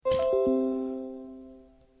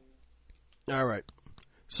All right.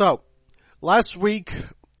 So, last week,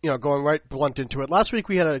 going right blunt into it, last week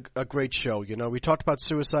we had a great show. We talked about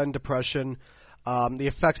suicide and depression, the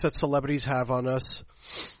effects that celebrities have on us,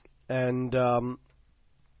 and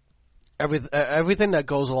everything that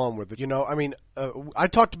goes along with it. I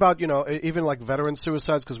talked about, even like veteran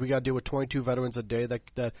suicides, because we got to deal with 22 veterans a day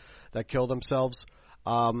that kill themselves.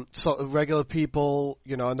 So regular people,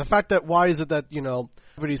 and the fact that why is it that,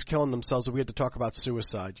 everybody's killing themselves and we had to talk about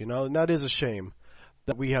suicide, and that is a shame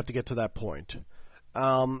that we have to get to that point.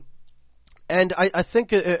 And I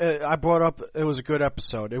think I brought up, it was a good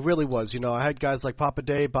episode. It really was. I had guys like Papa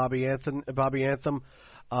Dave, Bobby Anthem,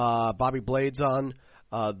 Bobby Blades on,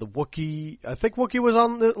 the Wookiee. I think Wookiee was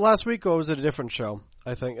on last week, or was it a different show?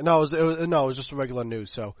 I think. No, it was just a regular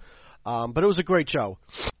news. So, but it was a great show.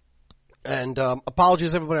 And,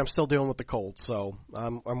 apologies everybody, I'm still dealing with the cold, so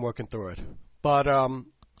I'm working through it. But,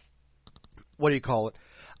 what do you call it?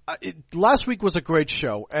 Last week was a great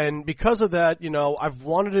show, and because of that, I've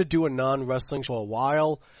wanted to do a non-wrestling show a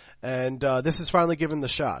while, and this is finally given the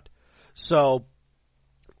shot. So,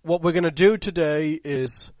 what we're gonna do today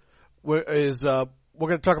is we're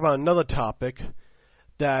gonna talk about another topic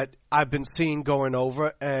that I've been seeing going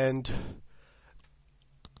over, and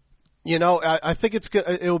I think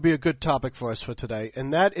it will be a good topic for us for today,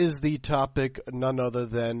 and that is the topic none other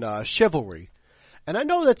than chivalry. And I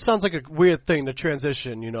know that sounds like a weird thing to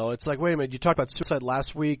transition, It's like, wait a minute, you talked about suicide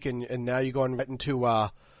last week, and now you're going right into,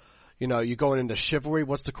 you're going into chivalry.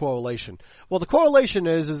 What's the correlation? Well, the correlation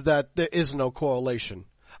is that there is no correlation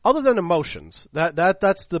other than emotions.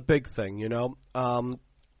 That's the big thing,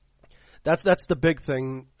 That's the big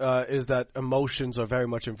thing, is that emotions are very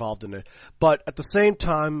much involved in it. But at the same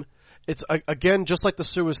time, it's again just like the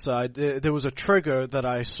suicide. There was a trigger that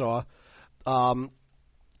I saw,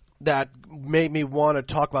 that made me want to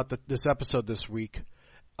talk about this episode this week,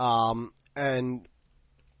 and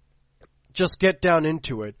just get down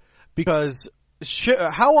into it, because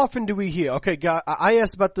how often do we hear? Okay, I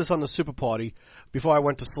asked about this on the Super Party before I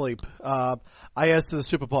went to sleep. I asked the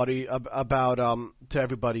Super Party about to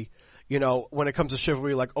everybody, when it comes to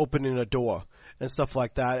chivalry, like opening a door and stuff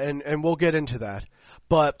like that, and we'll get into that.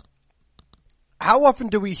 But how often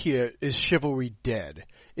do we hear, is chivalry dead?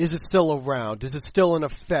 Is it still around? Is it still in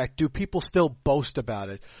effect? Do people still boast about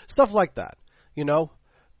it? Stuff like that,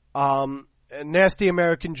 Nasty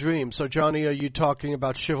American Dream. So, Johnny, are you talking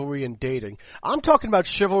about chivalry and dating? I'm talking about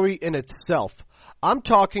chivalry in itself. I'm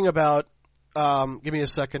talking about, give me a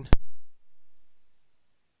second.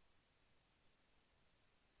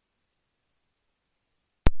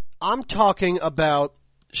 I'm talking about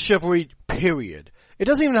chivalry, period. It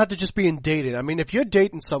doesn't even have to just be in dating. I mean, if you're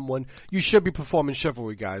dating someone, you should be performing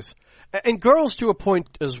chivalry, guys. And girls to a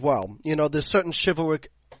point as well. There's certain chivalric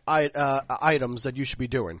items that you should be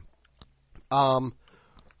doing.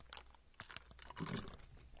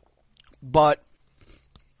 But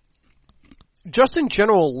just in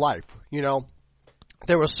general life,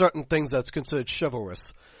 there are certain things that's considered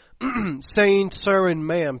chivalrous. Saying sir and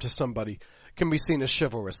ma'am to somebody can be seen as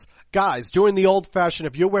chivalrous. Guys, doing the old-fashioned,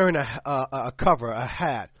 if you're wearing a cover, a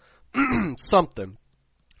hat, something,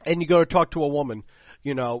 and you go to talk to a woman,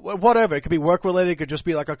 whatever. It could be work-related. It could just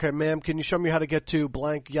be like, okay, ma'am, can you show me how to get to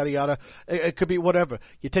blank, yada, yada. It could be whatever.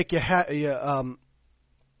 You take your hat, you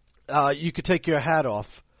could take your hat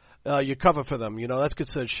off, your cover for them. That's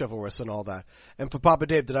considered chivalrous and all that. And for Papa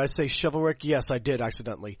Dave, did I say chivalric? Yes, I did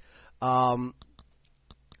accidentally. But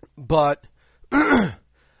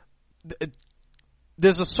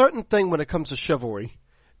there's a certain thing when it comes to chivalry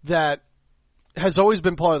that has always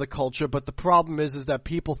been part of the culture, but the problem is that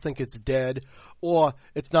people think it's dead or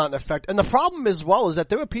it's not in effect. And the problem as well is that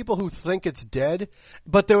there are people who think it's dead,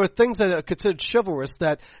 but there are things that are considered chivalrous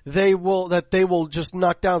that they will just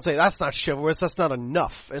knock down and say, that's not chivalrous, that's not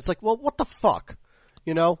enough. And it's like, well, what the fuck?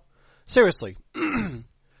 Seriously.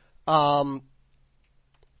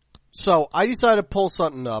 So I decided to pull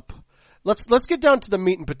something up. Let's get down to the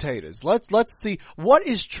meat and potatoes. Let's see what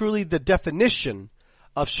is truly the definition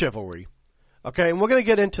of chivalry. Okay, and we're gonna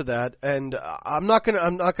get into that, and I'm not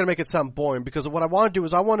gonna make it sound boring, because what I want to do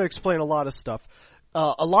is I want to explain a lot of stuff.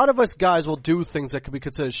 A lot of us guys will do things that could be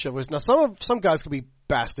considered chivalrous. Now, some guys could be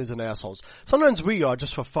bastards and assholes. Sometimes we are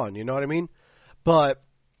just for fun. You know what I mean? But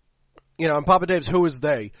in Papa Dave's, who is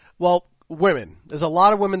they? Well, women. There's a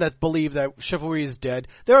lot of women that believe that chivalry is dead.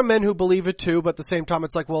 There are men who believe it too, but at the same time,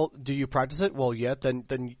 it's like, well, do you practice it? Well, yeah, then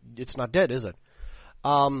it's not dead, is it?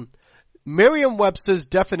 Merriam-Webster's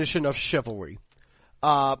definition of chivalry.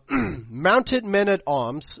 Mounted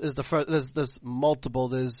men-at-arms is the first. There's multiple.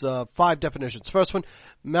 There's 5 definitions. First one,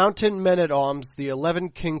 mounted men-at-arms, the 11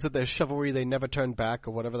 kings of their chivalry, they never turned back,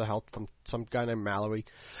 or whatever the hell, from some guy named Mallory.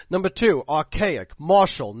 Number 2, archaic,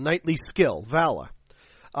 martial, knightly skill, valor.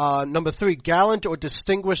 Number 3, gallant or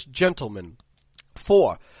distinguished gentleman.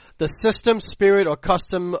 4, the system, spirit, or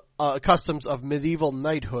customs of medieval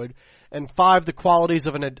knighthood. And 5, the qualities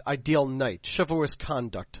of an ideal knight, chivalrous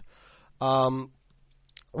conduct.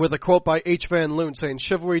 With a quote by H. Van Loon saying,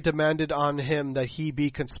 chivalry demanded on him that he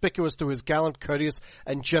be conspicuous through his gallant, courteous,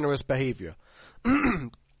 and generous behavior.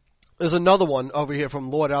 There's another one over here from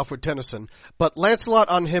Lord Alfred Tennyson. But Lancelot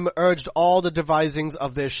on him urged all the devisings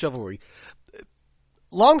of their chivalry.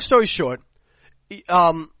 Long story short,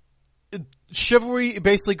 chivalry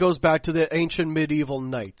basically goes back to the ancient medieval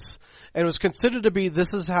knights. And it was considered to be,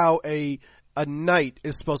 this is how a knight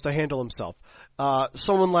is supposed to handle himself.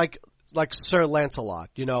 Someone like Sir Lancelot,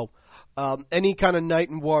 any kind of knight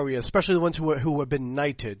and warrior, especially the ones who have been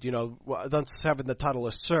knighted, thus having the title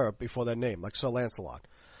of Sir before their name, like Sir Lancelot.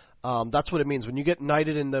 That's what it means. When you get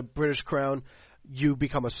knighted in the British crown, you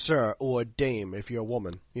become a Sir or a dame if you're a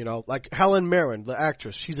woman, like Helen Mirren, the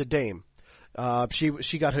actress, she's a dame.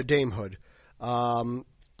 She got her damehood.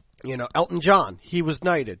 Elton John, he was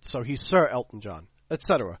knighted, so he's Sir Elton John,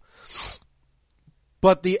 etc.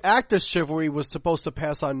 But the act of chivalry was supposed to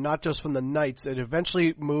pass on not just from the knights, it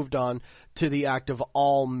eventually moved on to the act of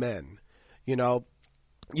all men.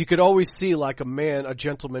 You could always see like a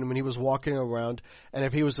gentleman when he was walking around, and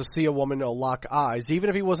if he was to see a woman or lock eyes, even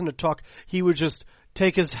if he wasn't to talk, he would just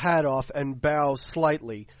take his hat off and bow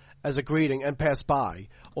slightly as a greeting and pass by.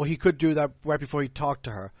 Or he could do that right before he talked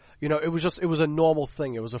to her. It was a normal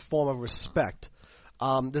thing. It was a form of respect.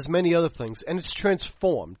 There's many other things, and it's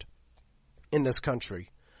transformed in this country.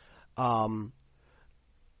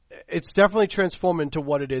 It's definitely transformed into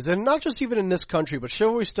what it is. And not just even in this country, but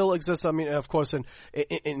chivalry still exists. I mean, of course,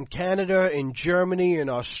 in Canada, in Germany, in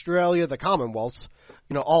Australia, the Commonwealths,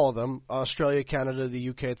 all of them, Australia, Canada, the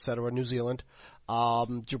UK, etc., New Zealand,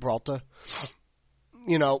 Gibraltar,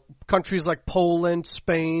 countries like Poland,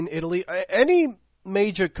 Spain, Italy, any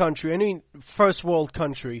major country, any first world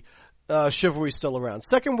country, chivalry is still around.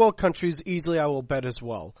 Second world countries, easily I will bet as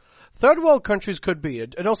well. Third world countries could be.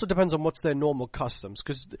 It also depends on what's their normal customs.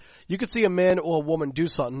 Because you could see a man or a woman do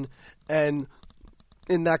something, and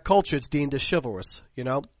in that culture it's deemed as chivalrous,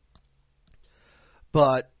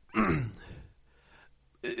 But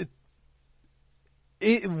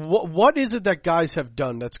what is it that guys have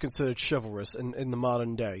done that's considered chivalrous in the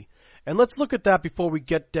modern day? And let's look at that before we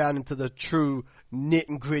get down into the true nit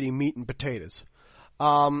and gritty meat and potatoes.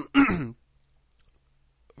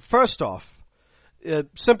 First off,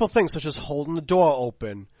 simple things such as holding the door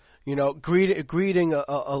open, greeting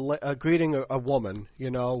a woman,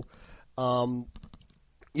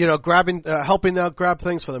 grabbing, helping out, grab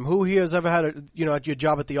things for them. Who here has ever had at your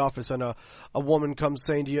job at the office and a woman comes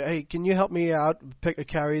saying to you, hey, can you help me out,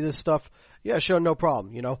 carry this stuff? Yeah, sure, no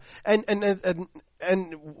problem, And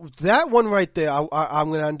that one right there, I'm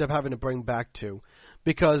going to end up having to bring back to,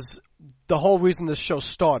 because the whole reason this show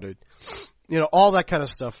started, all that kind of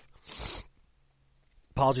stuff,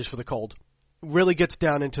 apologies for the cold, really gets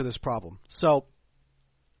down into this problem. So,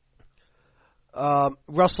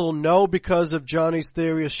 Russell, no, because of Johnny's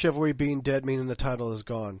theory of chivalry being dead, meaning the title is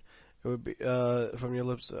gone. It would be, from your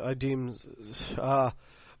lips, I deem,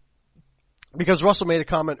 because Russell made a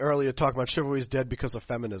comment earlier talking about chivalry is dead because of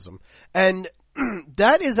feminism. And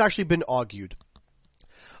that has actually been argued.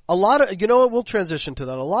 A lot of, we'll transition to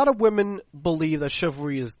that. A lot of women believe that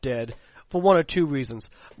chivalry is dead for one or two reasons.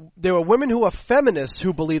 There are women who are feminists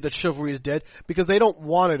who believe that chivalry is dead because they don't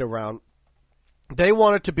want it around. They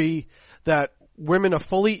want it to be that women are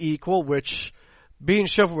fully equal, which being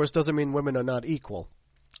chivalrous doesn't mean women are not equal.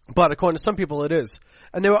 But according to some people, it is.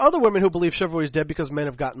 And there are other women who believe chivalry is dead because men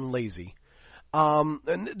have gotten lazy.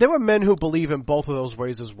 And there are men who believe in both of those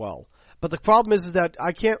ways as well. But the problem is that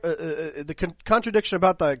I can't, the contradiction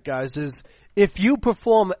about that, guys, is if you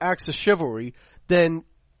perform acts of chivalry, then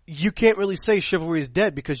you can't really say chivalry is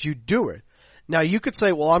dead because you do it. Now you could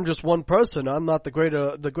say, well, I'm just one person. I'm not the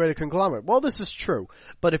greater conglomerate. Well, this is true.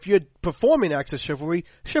 But if you're performing acts of chivalry,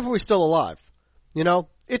 chivalry's still alive.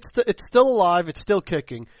 It's still alive. It's still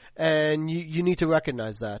kicking. And you need to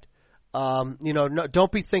recognize that. No,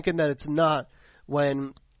 don't be thinking that it's not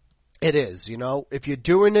when it is, If you're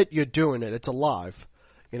doing it, you're doing it. It's alive,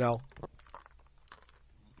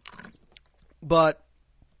 But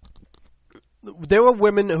there are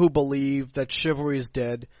women who believe that chivalry is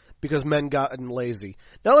dead because men gotten lazy.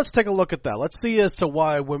 Now let's take a look at that. Let's see as to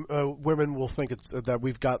why women will think that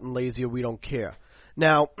we've gotten lazy or we don't care.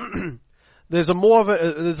 Now, there's a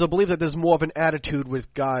belief that there's more of an attitude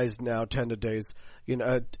with guys now, tender days,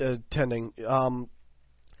 tending. And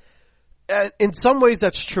in some ways,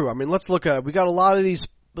 that's true. I mean, let's look at it. We got a lot of these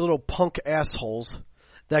little punk assholes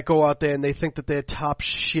that go out there and they think that they're top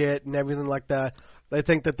shit and everything like that. They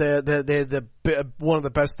think that they're one of the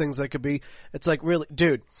best things they could be. It's like, really,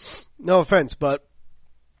 dude, no offense, but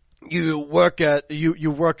you work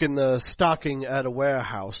in the stocking at a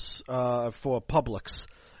warehouse for Publix.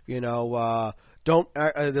 There's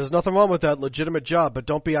nothing wrong with that, legitimate job, but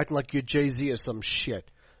don't be acting like you're Jay-Z or some shit.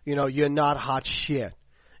 You're not hot shit.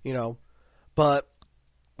 But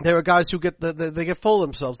there are guys who they get full of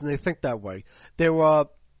themselves and they think that way. There are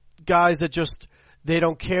guys that just, they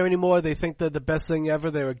don't care anymore. They think they're the best thing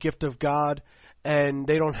ever. They're a gift of God and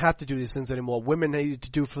they don't have to do these things anymore. Women need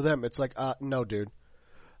to do for them. It's like, no, dude.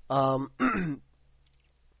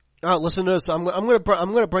 Listen to this. I'm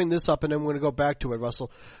gonna bring this up and then we're gonna go back to it,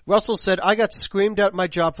 Russell. Russell said, I got screamed at my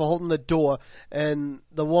job for holding the door and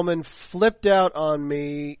the woman flipped out on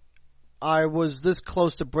me. I was this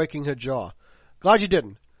close to breaking her jaw. Glad you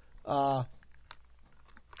didn't.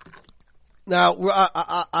 Now,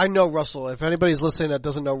 I know Russell. If anybody's listening that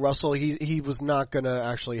doesn't know Russell, he was not gonna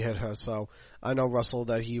actually hit her, so I know Russell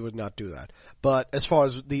that he would not do that. But as far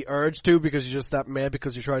as the urge to, because you're just that mad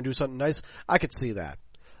because you're trying to do something nice, I could see that.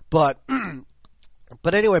 But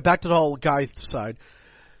anyway, back to the whole guy side.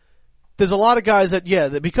 There's a lot of guys that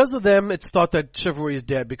because of them, it's thought that chivalry is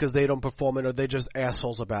dead because they don't perform it or they're just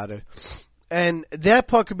assholes about it. And that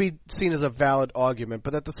part could be seen as a valid argument,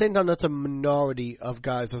 but at the same time, that's a minority of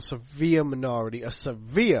guys, a severe minority.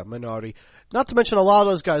 Not to mention a lot of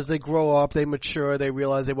those guys, they grow up, they mature, they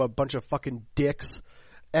realize they were a bunch of fucking dicks,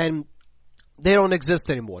 and they don't exist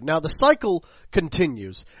anymore. Now, the cycle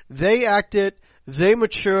continues. They act it, they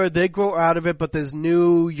mature, they grow out of it, but there's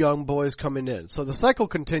new young boys coming in. So the cycle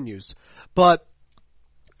continues. But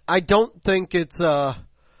I don't think it's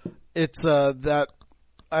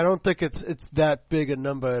that big a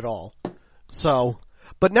number at all. So,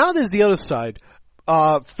 but now there's the other side.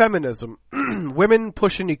 Feminism. Women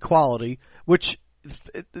pushing equality, which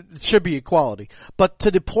it should be equality. But to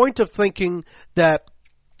the point of thinking that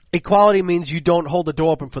equality means you don't hold the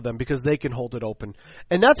door open for them because they can hold it open.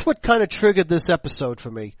 And that's what kind of triggered this episode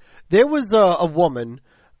for me. There was a woman,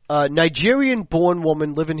 a Nigerian-born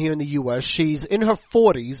woman living here in the U.S. She's in her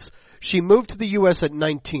 40s. She moved to the U.S. at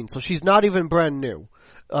 19, so she's not even brand new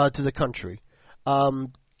to the country.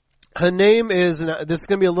 Her name is, and this is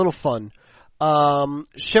going to be a little fun,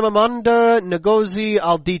 Shimamanda Ngozi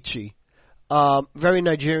Adichie. Very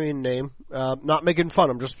Nigerian name. Not making fun.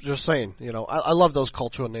 I'm just saying. I love those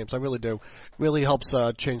cultural names. I really do. Really helps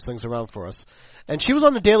change things around for us. And she was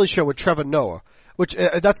on the Daily Show with Trevor Noah, which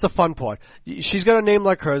that's the fun part. She's got a name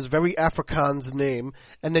like hers, very Afrikaans name,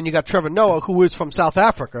 and then you got Trevor Noah, who is from South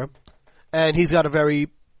Africa, and he's got a very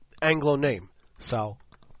Anglo name. So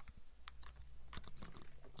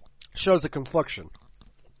shows the confliction.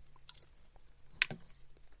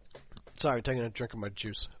 Sorry, taking a drink of my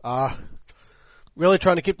juice. Really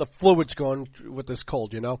trying to keep the fluids going with this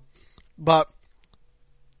cold, But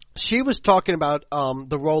she was talking about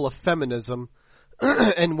the role of feminism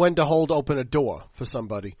and when to hold open a door for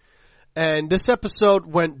somebody. And this episode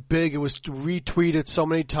went big. It was retweeted so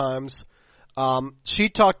many times. She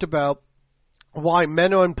talked about why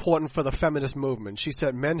men are important for the feminist movement. She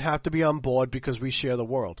said men have to be on board because we share the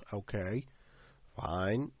world. Okay,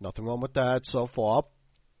 fine. Nothing wrong with that so far.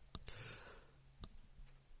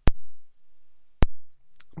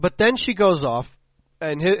 But then she goes off,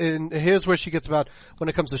 and here's where she gets about when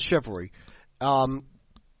it comes to chivalry.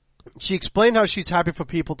 She explained how she's happy for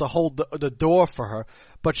people to hold the door for her,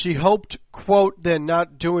 but she hoped, quote, they're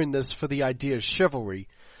not doing this for the idea of chivalry,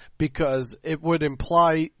 because it would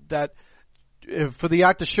imply that for the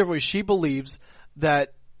act of chivalry, she believes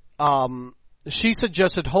that she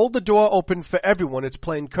suggested hold the door open for everyone. It's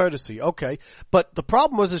plain courtesy. Okay. But the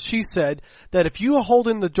problem was that she said that if you are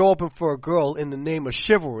holding the door open for a girl in the name of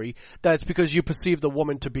chivalry, that's because you perceive the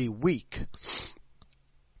woman to be weak.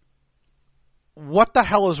 What the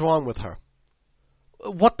hell is wrong with her?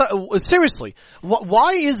 Seriously,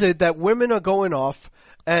 why is it that women are going off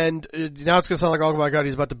and now it's going to sound like, oh my God,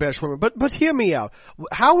 he's about to bash women. But hear me out.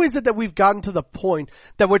 How is it that we've gotten to the point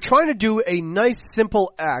that we're trying to do a nice,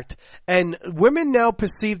 simple act and women now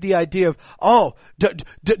perceive the idea of,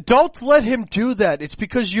 don't let him do that. It's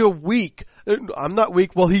because you're weak. I'm not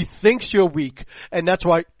weak. Well, he thinks you're weak and that's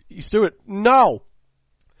why he's doing it. No.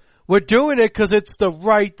 We're doing it because it's the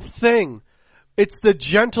right thing. It's the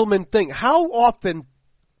gentleman thing. How often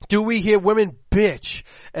Do we hear women bitch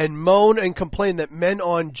and moan and complain that men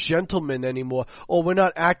aren't gentlemen anymore, or we're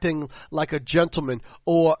not acting like a gentleman,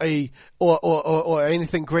 or or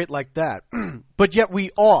anything great like that? But yet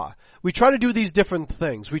we are. We try to do these different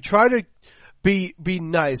things. We try to be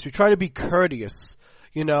nice. We try to be courteous.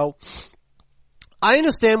 You know, I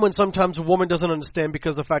understand when sometimes a woman doesn't understand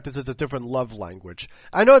because the fact is it's a different love language.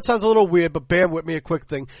 I know it sounds a little weird, but bear with me a quick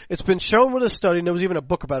thing. It's been shown with a study, and there was even a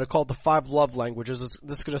book about it called The 5 Love Languages.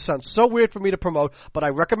 This is going to sound so weird for me to promote, but I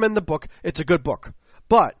recommend the book. It's a good book.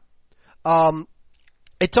 But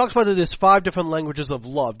it talks about that there's 5 different languages of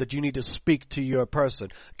love that you need to speak to your person,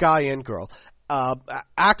 guy and girl.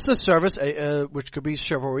 Acts of service, which could be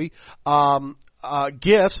chivalry,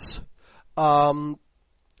 gifts,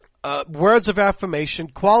 words of affirmation,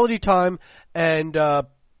 quality time, and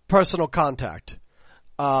personal contact,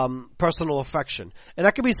 personal affection. And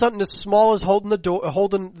that could be something as small as holding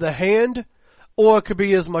the hand, or it could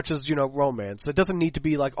be as much as, romance. It doesn't need to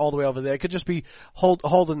be like all the way over there. It could just be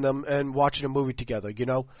holding them and watching a movie together,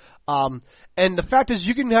 And the fact is,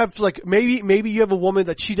 you can have like maybe you have a woman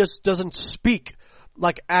that she just doesn't speak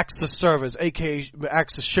like acts of service, aka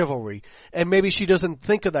acts of chivalry, and maybe she doesn't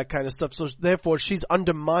think of that kind of stuff, so therefore she's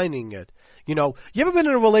undermining it. You ever been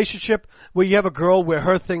in a relationship where you have a girl where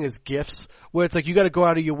her thing is gifts, where it's like you got to go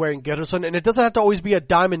out of your way and get her something, and it doesn't have to always be a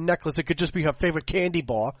diamond necklace, it could just be her favorite candy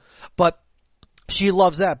bar, but she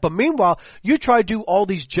loves that. But meanwhile, you try to do all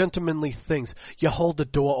these gentlemanly things. You hold the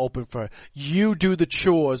door open for her. You do the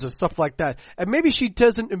chores and stuff like that. And maybe she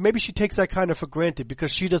doesn't, maybe she takes that kind of for granted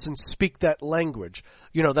because she doesn't speak that language.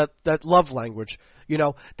 That love language.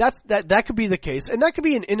 That could be the case. And that could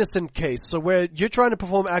be an innocent case. So where you're trying to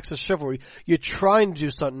perform acts of chivalry, you're trying to do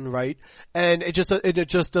something right, and it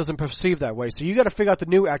just doesn't perceive that way. So you gotta figure out the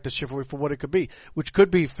new act of chivalry for what it could be, which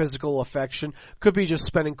could be physical affection, could be just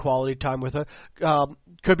spending quality time with her,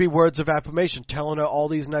 could be words of affirmation, telling her all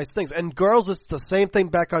these nice things. And girls, it's the same thing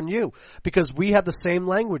back on you, because we have the same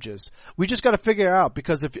languages. We just gotta figure out,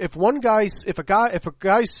 because if a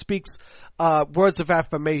guy speaks words of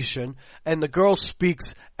affirmation and the girl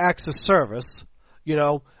speaks acts of service,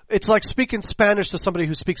 it's like speaking Spanish to somebody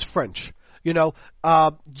who speaks French. You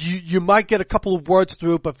might get a couple of words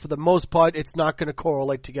through, but for the most part, it's not going to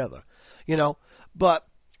correlate together. And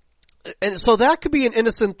so that could be an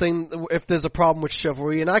innocent thing if there's a problem with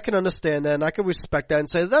chivalry, and I can understand that, and I can respect that, and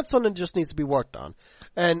say that's something that just needs to be worked on,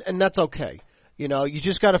 and that's okay. You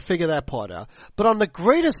just got to figure that part out. But on the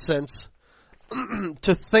greater sense,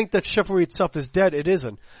 to think that chivalry itself is dead, it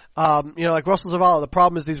isn't. Like Russell Zavala, the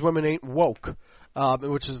problem is these women ain't woke,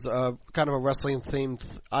 which is kind of a wrestling themed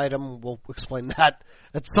item. We'll explain that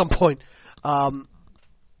at some point.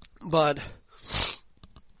 But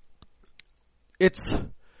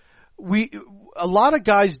a lot of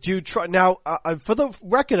guys do try. Now, for the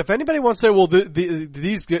record, if anybody wants to say, well,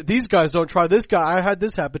 these guys don't try, this guy, I had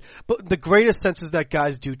this happen, but the greatest sense is that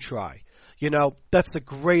guys do try. That's the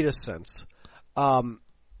greatest sense. And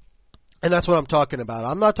that's what I'm talking about.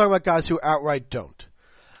 I'm not talking about guys who outright don't.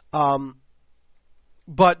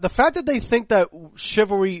 But the fact that they think that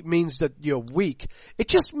chivalry means that you're weak, it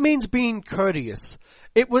just means being courteous.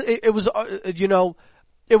 It was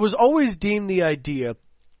always deemed the idea.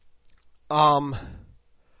 No,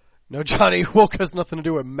 Johnny, woke has nothing to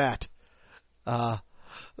do with Matt.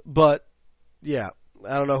 But yeah,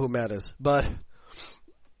 I don't know who Matt is, but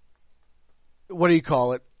what do you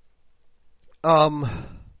call it?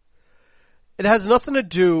 It has nothing to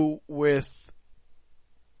do with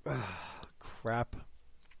crap.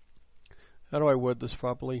 How do I word this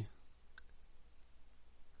properly?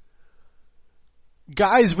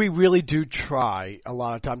 Guys, we really do try a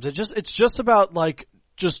lot of times. It's just about like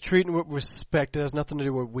just treating with respect. It has nothing to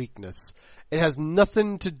do with weakness. It has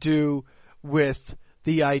nothing to do with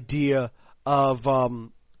the idea of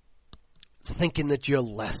thinking that you're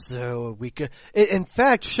lesser or weaker. In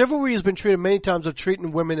fact, chivalry has been treated many times of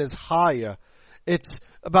treating women as higher. It's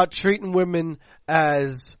about treating women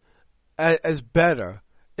as better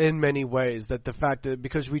in many ways. That the fact that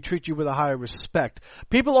because we treat you with a higher respect,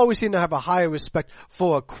 people always seem to have a higher respect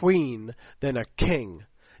for a queen than a king.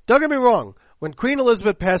 Don't get me wrong. When Queen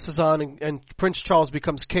Elizabeth passes on and Prince Charles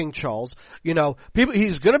becomes King Charles, he's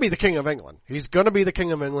going to be the King of England. He's going to be the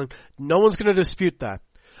King of England. No one's going to dispute that.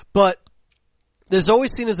 But there's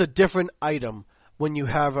always seen as a different item when you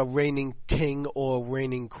have a reigning king or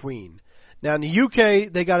reigning queen. Now in the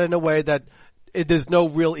UK, they got in a way that there's no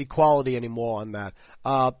real equality anymore on that.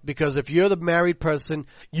 Because if you're the married person,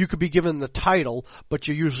 you could be given the title, but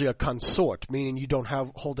you're usually a consort, meaning you don't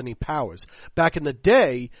hold any powers. Back in the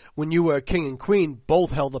day, when you were a king and queen,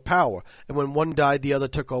 both held the power. And when one died, the other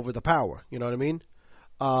took over the power. You know what I mean?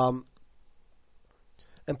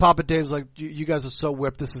 And Papa Dave's like, you guys are so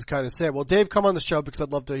whipped, this is kind of sad. Well, Dave, come on the show because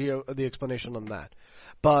I'd love to hear the explanation on that.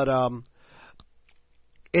 But,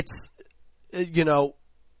 it's,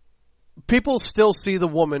 people still see the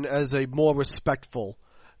woman as a more respectful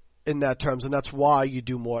in that terms, and that's why you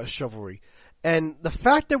do more chivalry. And the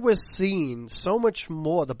fact that we're seeing so much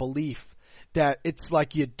more the belief that it's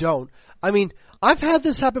like you don't. I mean, I've had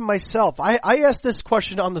this happen myself. I asked this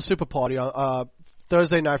question on the Super Party on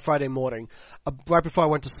Thursday night, Friday morning, right before I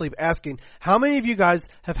went to sleep, asking how many of you guys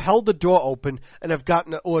have held the door open and have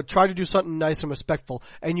gotten or tried to do something nice and respectful,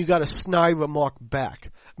 and you got a snide remark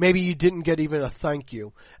back. Maybe you didn't get even a thank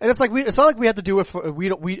you, and it's like it's not like we have to do it for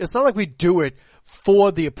it's not like we do it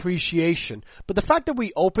for the appreciation, but the fact that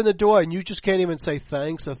we open the door and you just can't even say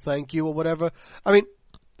thanks or thank you or whatever. I mean,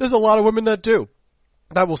 there's a lot of women that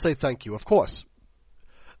will say thank you, of course.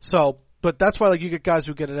 So, but that's why like you get guys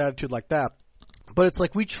who get an attitude like that. But it's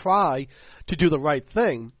like we try to do the right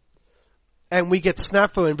thing, and we get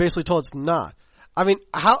snapped for it and basically told it's not. I mean,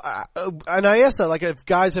 and I asked that, like, if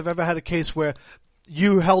guys have ever had a case where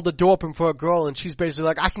you held the door open for a girl and she's basically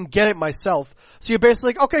like, I can get it myself. So you're basically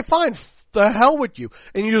like, okay, fine, the hell with you.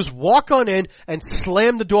 And you just walk on in and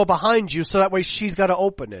slam the door behind you so that way she's got to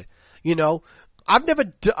open it. I've never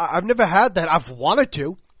had that. I've wanted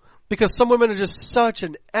to. Because some women are just such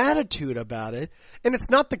an attitude about it. And it's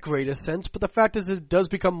not the greatest sense, but the fact is it does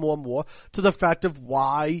become more and more to the fact of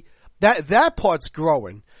why that part's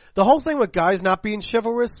growing. The whole thing with guys not being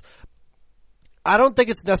chivalrous, I don't think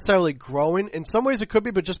it's necessarily growing. In some ways it could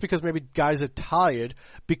be, but just because maybe guys are tired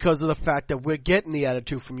because of the fact that we're getting the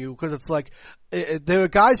attitude from you. Because it's like, there are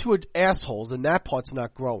guys who are assholes and that part's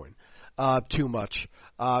not growing too much.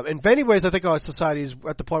 In many ways, I think our society is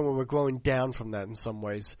at the point where we're growing down from that in some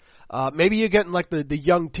ways. Maybe you're getting like the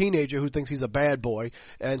young teenager who thinks he's a bad boy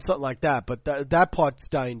and something like that, but that part's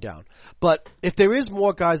dying down. But if there is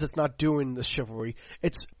more guys that's not doing the chivalry,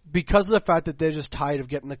 it's because of the fact that they're just tired of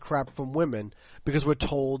getting the crap from women because we're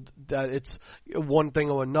told that it's one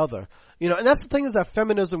thing or another. And that's the thing is that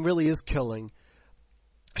feminism really is killing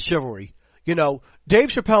chivalry. Dave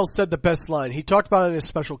Chappelle said the best line. He talked about it in his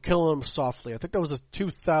special, Killing Them Softly. I think that was a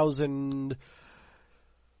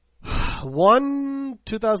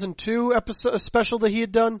 2002 episode, special that he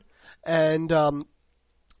had done. And,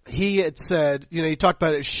 he had said, he talked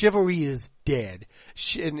about it, chivalry is dead.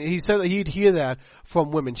 And he said that he'd hear that from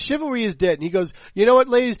women. Chivalry is dead. And he goes, you know what,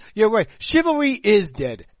 ladies? You're right. Chivalry is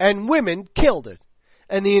dead. And women killed it.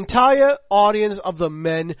 And the entire audience of the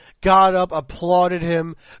men got up, applauded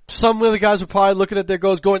him. Some of the guys were probably looking at their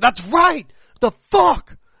girls going, that's right! The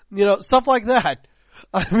fuck! Stuff like that.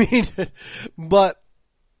 I mean, but,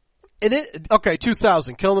 okay,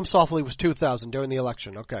 2000. Killing Them Softly was 2000 during the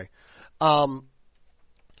election. Okay.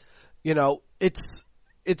 It's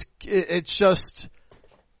just,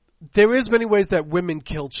 there is many ways that women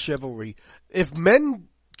killed chivalry. If men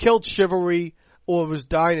killed chivalry, or was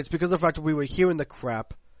dying, it's because of the fact that we were hearing the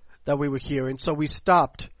crap that we were hearing, so we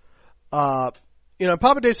stopped. Papa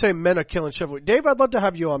Dave's saying men are killing chivalry. Dave, I'd love to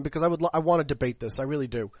have you on because I want to debate this. I really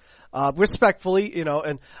do. Respectfully,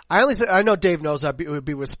 and I know Dave knows it would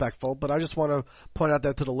be respectful, but I just want to point out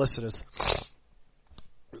that to the listeners.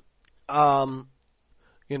 And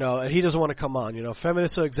he doesn't want to come on.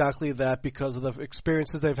 Feminists are exactly that because of the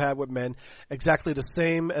experiences they've had with men. Exactly the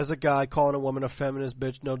same as a guy calling a woman a feminist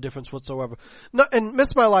bitch, no difference whatsoever. No, and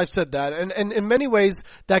Miss My Life said that, and in many ways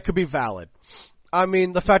that could be valid. I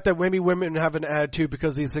mean, the fact that maybe women have an attitude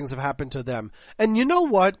because these things have happened to them. And you know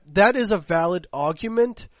what? That is a valid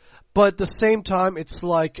argument, but at the same time, it's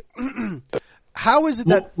like, how is it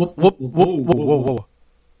that... Whoa.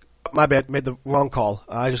 My bad, made the wrong call.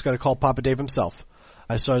 I just got to call Papa Dave himself.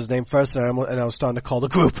 I saw his name first, and I was starting to call the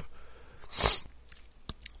group.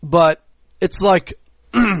 But it's like,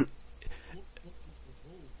 hey,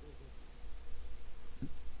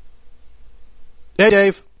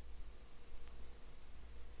 Dave.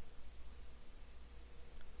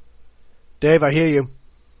 Dave, I hear you.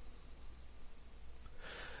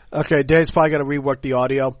 Okay, Dave's probably got to rework the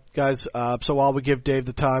audio, guys. So while we give Dave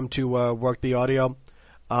the time to work the audio,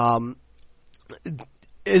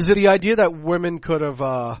 is it the idea that women could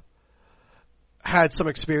have had some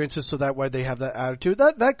experiences so that way they have that attitude?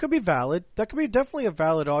 That could be valid. That could be definitely a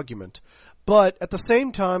valid argument. But at the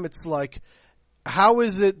same time, it's like, how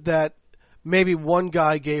is it that maybe one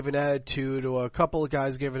guy gave an attitude or a couple of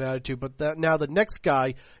guys gave an attitude, but now the next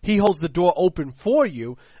guy, he holds the door open for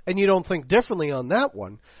you and you don't think differently on that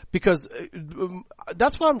one? Because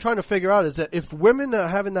that's what I'm trying to figure out is that if women are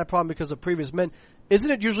having that problem because of previous men, isn't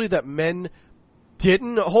it usually that men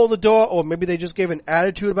didn't hold the door, or maybe they just gave an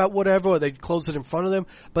attitude about whatever, or they closed it in front of them.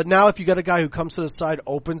 But now if you got a guy who comes to the side,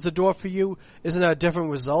 opens the door for you, isn't that a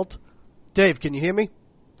different result? Dave, can you hear me?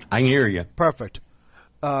 I can hear you. Perfect.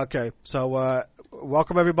 Okay, so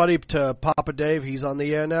welcome everybody to Papa Dave. He's on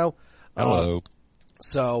the air now. Hello.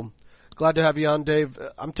 So glad to have you on, Dave.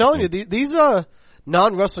 I'm telling you, these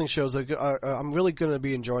non-wrestling shows I'm really going to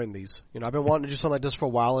be enjoying these. You know, I've been wanting to do something like this for a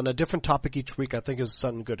while, and a different topic each week I think is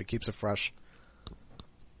something good. It keeps it fresh.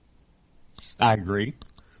 I agree.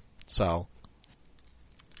 So,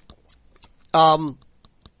 yeah,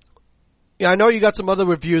 I know you got some other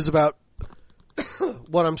reviews about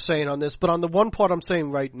what I'm saying on this, but on the one part I'm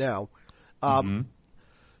saying right now, hang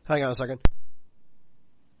on a second.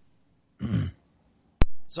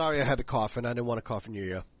 Sorry, I had to cough, and I didn't want to cough in your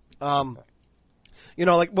ear. You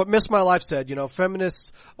know, like what Miss My Life said, you know,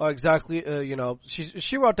 feminists are exactly, you know,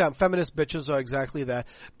 she wrote down feminist bitches are exactly that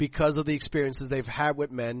because of the experiences they've had with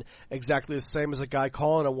men, exactly the same as a guy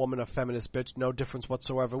calling a woman a feminist bitch, no difference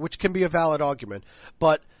whatsoever, which can be a valid argument.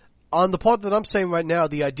 But on the part that I'm saying right now,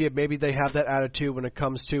 the idea maybe they have that attitude when it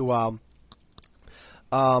comes to,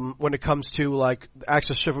 like acts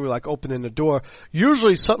of chivalry, like opening the door,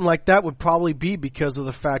 usually something like that would probably be because of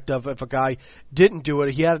the fact of if a guy didn't do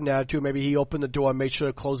it, he had an attitude, maybe he opened the door and made sure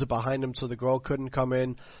to close it behind him so the girl couldn't come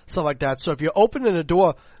in, stuff like that. So if you're opening the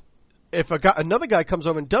door, if another guy comes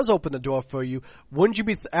over and does open the door for you, wouldn't you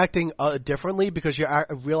be acting differently because you're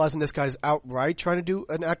realizing this guy's outright trying to do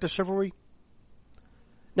an act of chivalry?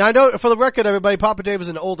 Now I know, for the record, everybody, Papa Dave is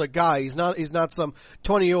an older guy. He's not some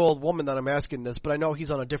 20-year-old woman that I'm asking this, but I know he's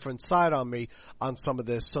on a different side on me on some of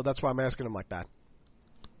this, so that's why I'm asking him like that.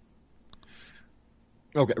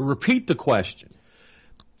 Okay, repeat the question.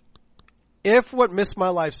 If what Miss My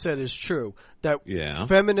Life said is true, that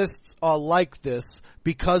feminists are like this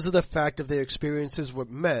because of the fact of their experiences with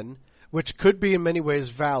men, which could be in many ways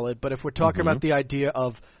valid, but if we're talking about the idea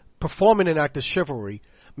of performing an act of chivalry,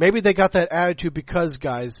 maybe they got that attitude because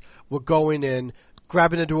guys were going in,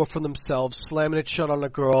 grabbing the door for themselves, slamming it shut on a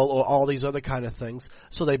girl, or all these other kind of things,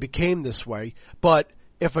 so they became this way. But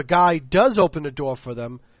if a guy does open the door for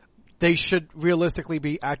them, they should realistically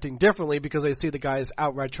be acting differently because they see the guy is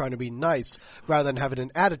outright trying to be nice rather than having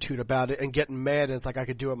an attitude about it and getting mad and it's like I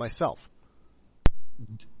could do it myself.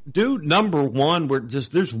 Dude, number one,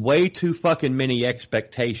 there's way too fucking many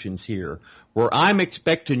expectations here. Where I'm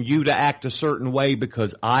expecting you to act a certain way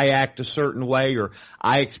because I act a certain way, or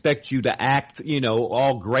I expect you to act, you know,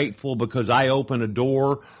 all grateful because I open a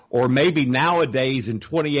door, or maybe nowadays in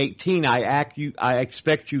 2018 I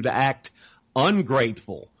expect you to act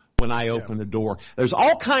ungrateful when I open the door. There's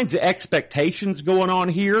all kinds of expectations going on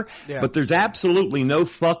here, but there's absolutely no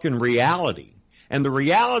fucking reality. And the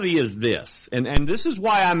reality is this, and this is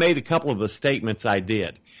why I made a couple of the statements I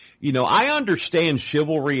did. You know, I understand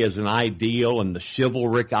chivalry as an ideal and the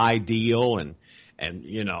chivalric ideal and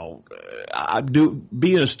you know,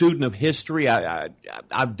 being a student of history,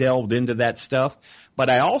 I've delved into that stuff.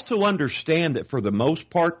 But I also understand that for the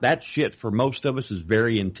most part, that shit for most of us is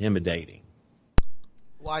very intimidating.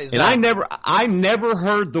 Why is that? And I never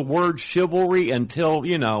heard the word chivalry until,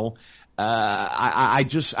 you know, I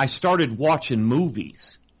started watching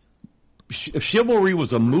movies. Chivalry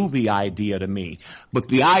was a movie idea to me, but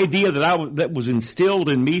the idea that was instilled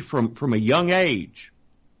in me from a young age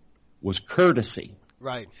was courtesy.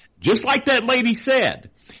 Right. Just like that lady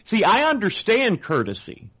said. See, I understand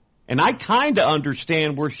courtesy, and I kind of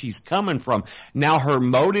understand where she's coming from. Now, her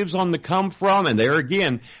motives on the come from, and there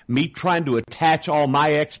again, me trying to attach all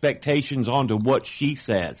my expectations onto what she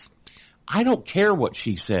says. I don't care what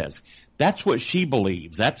she says. That's what she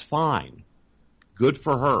believes. That's fine. Good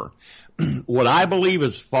for her. What I believe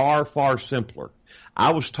is far, far simpler.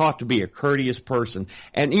 I was taught to be a courteous person.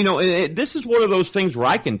 And, you know, this is one of those things where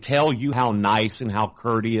I can tell you how nice and how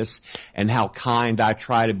courteous and how kind I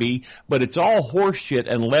try to be, but it's all horseshit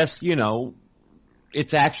unless, you know,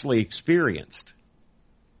 it's actually experienced.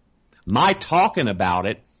 My talking about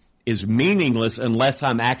it is meaningless unless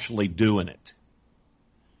I'm actually doing it.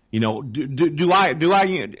 You know, why do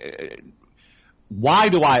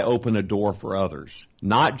I open a door for others?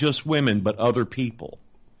 Not just women, but other people.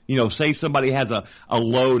 You know, say somebody has a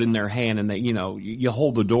load in their hand and they, you know, you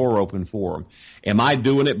hold the door open for them. Am I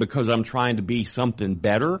doing it because I'm trying to be something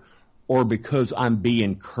better or because I'm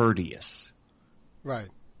being courteous? Right.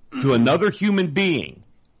 To another human being,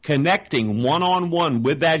 connecting one-on-one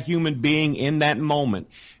with that human being in that moment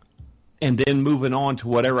and then moving on to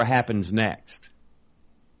whatever happens next.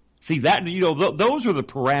 See, that, you know, those are the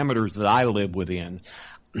parameters that I live within.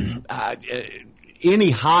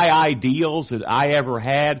 any high ideals that I ever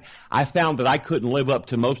had, I found that I couldn't live up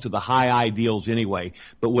to most of the high ideals anyway.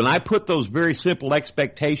 But when I put those very simple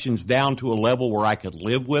expectations down to a level where I could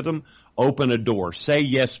live with them, open a door, say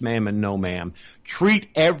yes ma'am and no ma'am, treat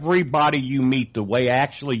everybody you meet the way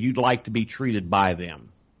actually you'd like to be treated by them.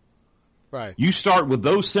 Right. You start with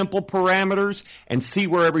those simple parameters and see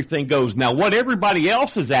where everything goes. Now, what everybody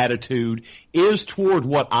else's attitude is toward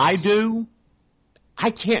what I do,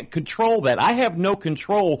 I can't control that. I have no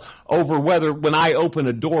control over whether when I open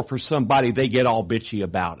a door for somebody, they get all bitchy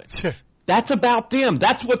about it. That's about them.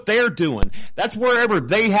 That's what they're doing. That's wherever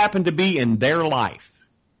they happen to be in their life.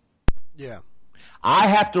 Yeah.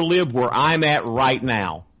 I have to live where I'm at right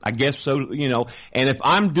now. I guess so, you know, and if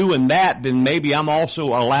I'm doing that, then maybe I'm also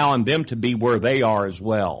allowing them to be where they are as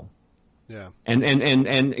well. Yeah.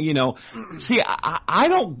 And you know, see, I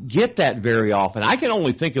don't get that very often. I can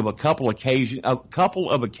only think of a couple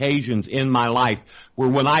of occasions in my life where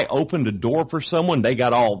when I opened a door for someone, they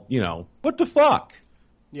got all, you know, what the fuck?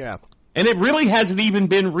 Yeah. And it really hasn't even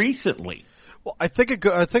been recently. Well, I think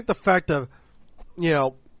the fact of, you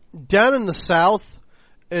know, down in the South,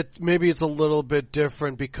 maybe it's a little bit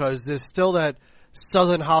different because there's still that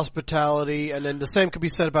Southern hospitality, and then the same could be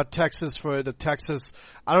said about Texas for the Texas.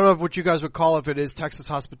 I don't know what you guys would call if it is Texas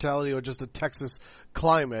hospitality or just the Texas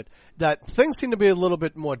climate. That things seem to be a little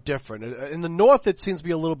bit more different. In the North, it seems to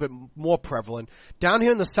be a little bit more prevalent. Down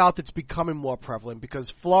here in the South, it's becoming more prevalent because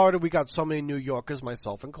Florida, we got so many New Yorkers,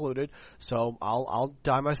 myself included. So I'll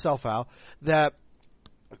die myself out that.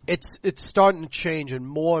 It's starting to change, and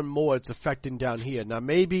more it's affecting down here. Now,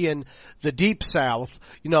 maybe in the deep South,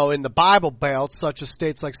 you know, in the Bible Belt, such as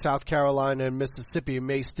states like South Carolina and Mississippi, it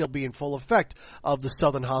may still be in full effect of the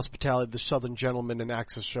Southern hospitality, the Southern gentleman and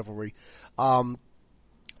acts of chivalry.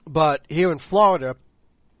 But here in Florida,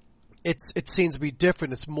 it seems to be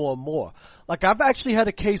different. It's more and more. Like, I've actually had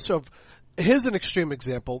a case of, here's an extreme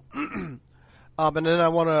example. And then I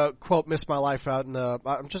want to quote Miss My Life out, and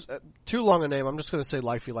I'm just too long a name. I'm just going to say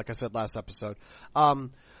Lifey, like I said last episode.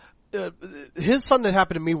 His son that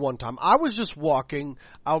happened to me one time. I was just walking.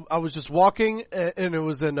 I was just walking, and it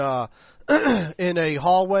was in in a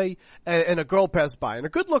hallway, and a girl passed by, and a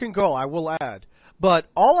good-looking girl, I will add. But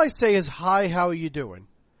all I say is, "Hi, how are you doing?"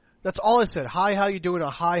 That's all I said. "Hi, how you doing?" or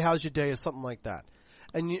 "Hi, how's your day?" or something like that.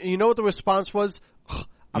 And you know what the response was?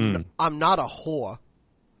 I'm not a whore.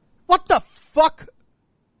 What the fuck?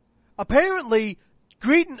 Apparently,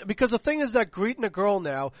 because the thing is that greeting a girl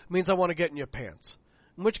now means I want to get in your pants.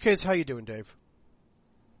 In which case, how you doing, Dave?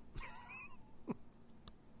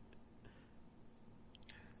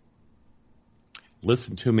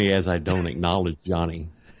 Listen to me as I don't acknowledge Johnny.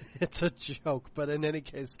 It's a joke, but in any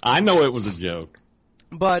case. I know it was a joke.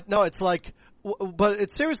 But no, it's like, but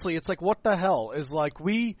it's seriously, it's like, what the hell? Is like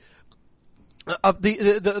the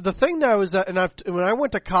thing now is that, and when I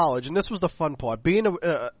went to college, and this was the fun part, being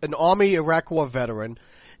an Army Iraq War veteran,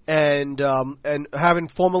 and having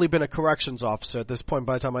formerly been a corrections officer at this point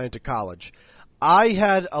by the time I entered college, I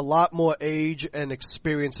had a lot more age and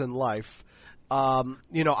experience in life.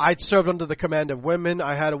 You know, I'd served under the command of women.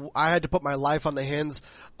 I had to put my life on the hands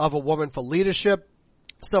of a woman for leadership,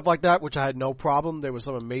 stuff like that, which I had no problem. There were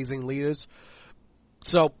some amazing leaders.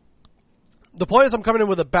 So, the point is I'm coming in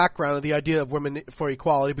with a background of the idea of women for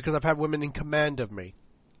equality because I've had women in command of me.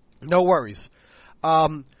 No worries.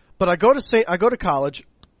 But I go to college,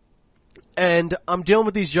 and I'm dealing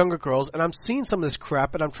with these younger girls, and I'm seeing some of this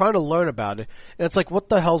crap, and I'm trying to learn about it. And it's like, what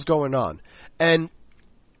the hell's going on? And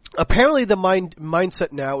apparently the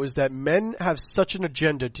mindset now is that men have such an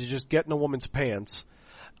agenda to just get in a woman's pants,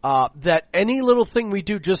 that any little thing we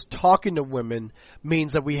do just talking to women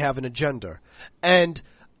means that we have an agenda. And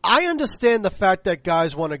I understand the fact that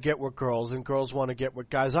guys want to get with girls and girls want to get with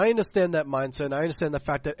guys. I understand that mindset, and I understand the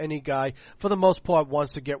fact that any guy, for the most part,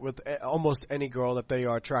 wants to get with almost any girl that they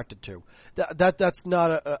are attracted to. That's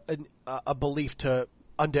not a belief to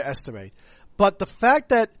underestimate. But the fact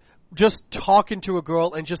that just talking to a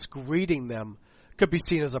girl and just greeting them could be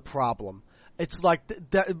seen as a problem. It's like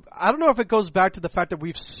that. I don't know if it goes back to the fact that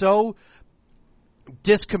we've so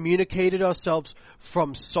discommunicated ourselves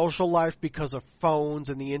from social life because of phones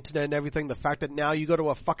and the internet and everything. The fact that now you go to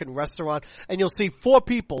a fucking restaurant and you'll see four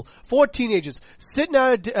teenagers sitting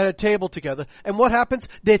at a table together, and what happens?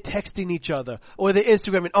 They're texting each other or they're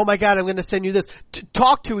Instagramming. Oh my God, I'm going to send you this.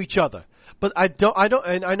 Talk to each other. But I don't,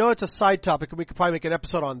 and I know it's a side topic and we could probably make an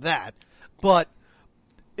episode on that, but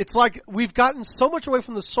it's like we've gotten so much away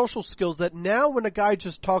from the social skills that now when a guy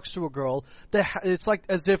just talks to a girl, it's like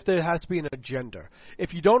as if there has to be an agenda.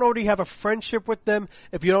 If you don't already have a friendship with them,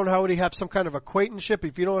 if you don't already have some kind of acquaintanceship,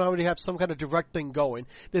 if you don't already have some kind of direct thing going,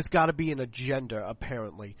 there's got to be an agenda,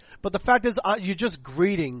 apparently. But the fact is, you're just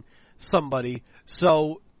greeting somebody,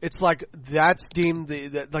 so it's like that's deemed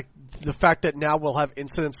the fact that now we'll have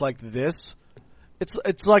incidents like this.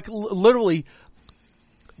 It's like literally.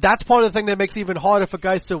 That's part of the thing that makes it even harder for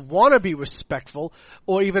guys to want to be respectful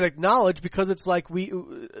or even acknowledge, because it's like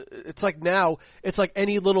now it's like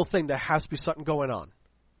any little thing there has to be something going on.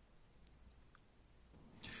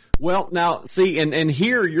 Well, now see, and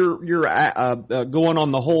here you're going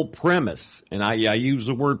on the whole premise, and I use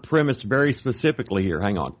the word premise very specifically here.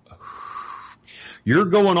 Hang on. You're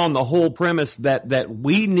going on the whole premise that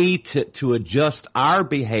we need to adjust our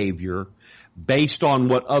behavior based on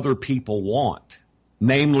what other people want.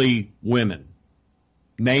 Namely women,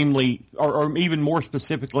 or even more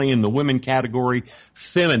specifically in the women category,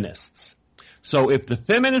 feminists. So if the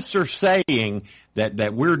feminists are saying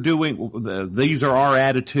that we're doing, these are our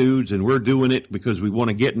attitudes and we're doing it because we want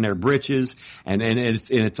to get in their britches and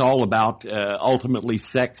it's all about, ultimately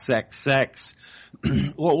sex.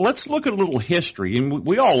 Well, let's look at a little history, and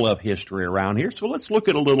we all love history around here. So let's look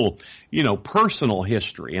at a little, personal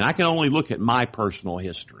history, and I can only look at my personal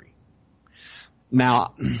history.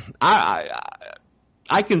 Now,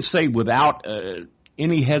 I can say without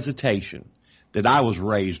any hesitation that I was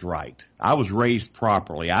raised right. I was raised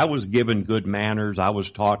properly. I was given good manners. I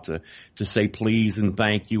was taught to say please and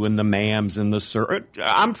thank you and the ma'ams and the sir.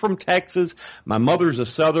 I'm from Texas. My mother's a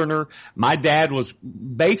Southerner. My dad was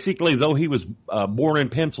basically, though he was born in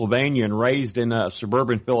Pennsylvania and raised in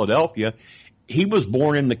suburban Philadelphia, he was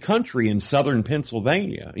born in the country in southern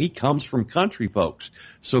Pennsylvania. He comes from country folks.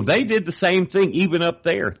 So they did the same thing even up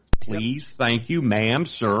there. Please, yep. Thank you, ma'am,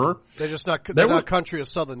 sir. They're not country or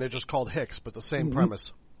southern. They're just called Hicks, but the same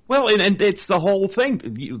premise. Well, and it's the whole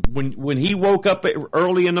thing. When he woke up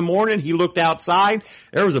early in the morning, he looked outside.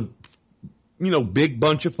 There was a, big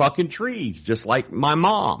bunch of fucking trees, just like my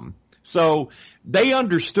mom. So they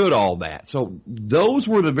understood all that. So those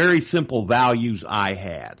were the very simple values I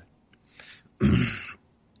had.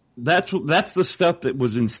 That's the stuff that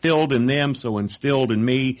was instilled in them, so instilled in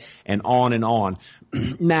me, and on and on.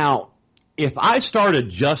 Now, if I start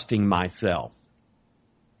adjusting myself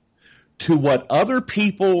to what other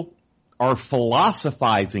people are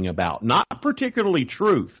philosophizing about, not particularly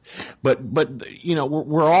truth, but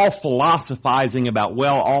we're all philosophizing about,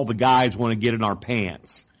 well, all the guys want to get in our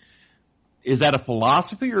pants. Is that a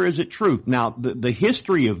philosophy or is it truth? Now, the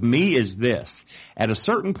history of me is this. At a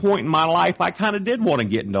certain point in my life, I kind of did want to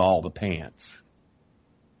get into all the pants.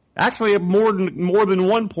 Actually, at more than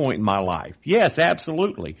one point in my life. Yes,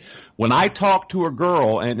 absolutely. When I talked to a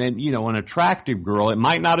girl, and an attractive girl, it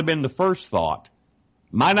might not have been the first thought.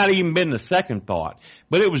 Might not even been the second thought.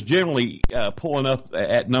 But it was generally pulling up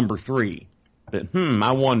at number 3.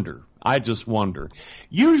 That, I just wonder.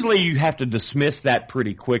 Usually you have to dismiss that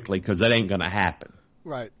pretty quickly because that ain't going to happen.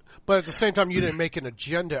 Right. But at the same time, you didn't make an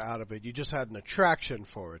agenda out of it. You just had an attraction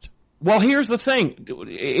for it. Well, here's the thing.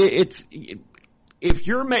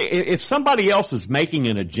 If somebody else is making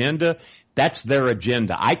an agenda, that's their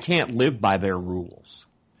agenda. I can't live by their rules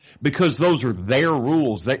because those are their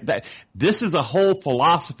rules. This is a whole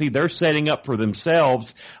philosophy they're setting up for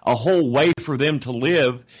themselves, a whole way for them to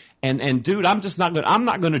live. And dude, I'm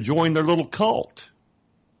not going to join their little cult.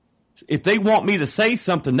 If they want me to say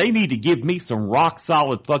something, they need to give me some rock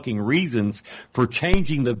solid fucking reasons for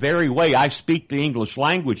changing the very way I speak the English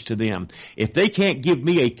language to them. If they can't give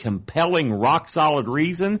me a compelling rock solid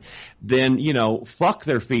reason, then, fuck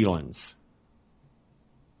their feelings.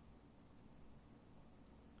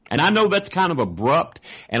 And I know that's kind of abrupt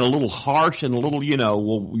and a little harsh and a little,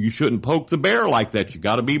 well, you shouldn't poke the bear like that. You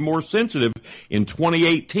got to be more sensitive in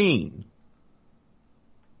 2018.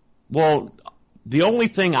 Well, the only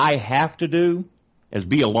thing I have to do is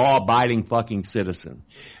be a law-abiding fucking citizen.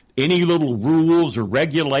 Any little rules or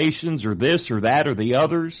regulations or this or that or the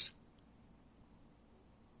others,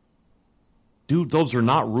 dude, those are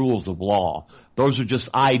not rules of law. Those are just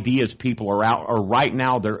ideas people are out, or right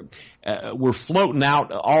now we're floating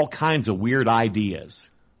out all kinds of weird ideas.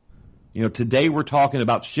 Today we're talking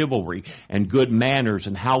about chivalry and good manners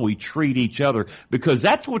and how we treat each other, because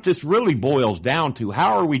that's what this really boils down to.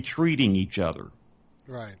 How are we treating each other?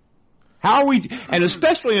 Right. How are we, and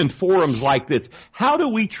especially in forums like this, how do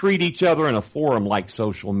we treat each other in a forum like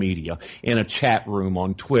social media, in a chat room,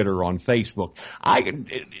 on Twitter, on Facebook?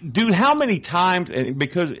 Dude, how many times,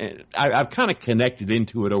 because I've kind of connected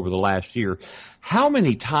into it over the last year, how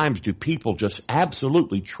many times do people just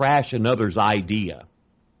absolutely trash another's idea?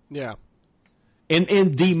 Yeah.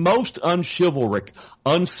 In the most unchivalric,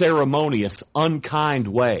 unceremonious, unkind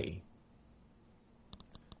way.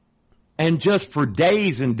 And just for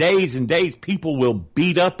days and days and days, people will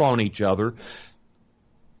beat up on each other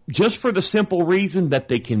just for the simple reason that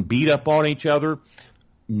they can beat up on each other,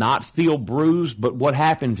 not feel bruised. But what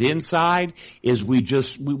happens inside is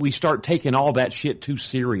we start taking all that shit too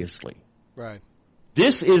seriously. Right.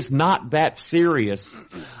 This is not that serious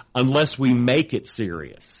unless we make it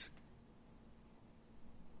serious.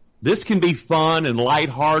 This can be fun and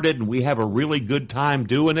lighthearted, and we have a really good time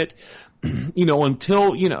doing it,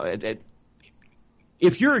 until,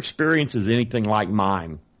 if your experience is anything like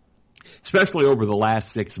mine, especially over the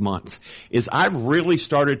last 6 months, is I've really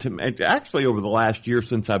started to, actually over the last year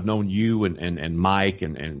since I've known you and Mike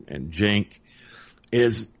and Jink,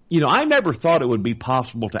 is, I never thought it would be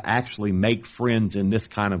possible to actually make friends in this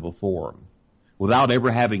kind of a forum without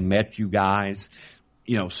ever having met you guys,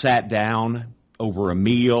 sat down over a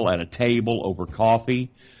meal at a table over coffee.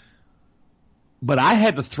 But I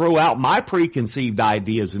had to throw out my preconceived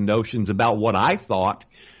ideas and notions about what I thought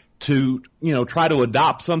to, try to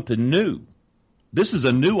adopt something new. This is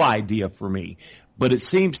a new idea for me, but it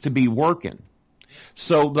seems to be working.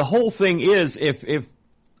 So the whole thing is, if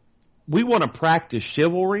we want to practice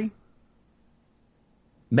chivalry,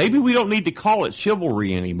 maybe we don't need to call it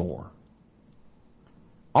chivalry anymore.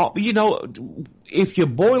 If you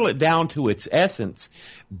boil it down to its essence,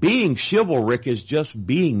 being chivalric is just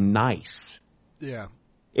being nice. Yeah.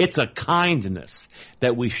 It's a kindness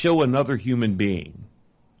that we show another human being.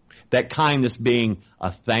 That kindness being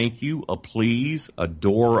a thank you, a please, a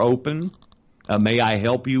door open, may I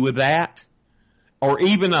help you with that? Or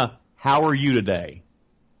even a how are you today?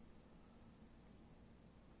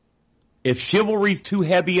 If chivalry's too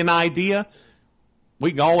heavy an idea,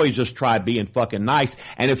 we can always just try being fucking nice.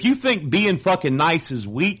 And if you think being fucking nice is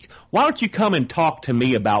weak, why don't you come and talk to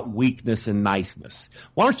me about weakness and niceness?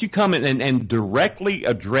 Why don't you come in and directly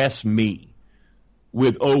address me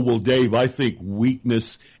with, oh, well, Dave, I think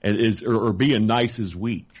weakness or being nice is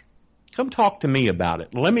weak. Come talk to me about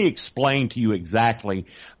it. Let me explain to you exactly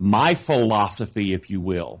my philosophy, if you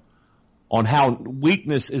will, on how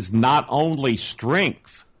weakness is not only strength,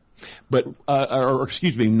 but,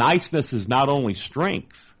 niceness is not only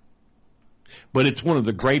strength, but it's one of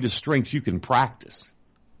the greatest strengths you can practice.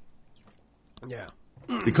 Yeah.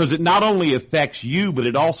 Because it not only affects you, but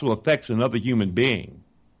it also affects another human being.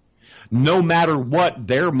 No matter what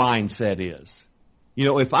their mindset is.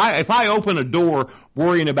 If I open a door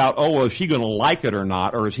worrying about, is she going to like it or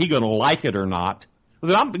not, or is he going to like it or not,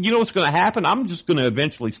 then what's going to happen? I'm just going to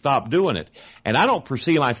eventually stop doing it. And I don't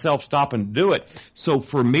foresee myself stopping to do it. So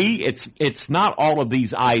for me, it's not all of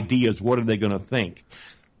these ideas, what are they going to think?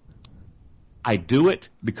 I do it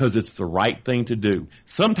because it's the right thing to do.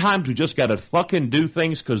 Sometimes we just got to fucking do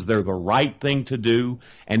things because they're the right thing to do,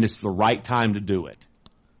 and it's the right time to do it.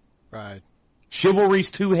 Right. Chivalry's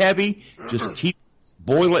too heavy. Just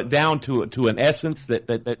boil it down to an essence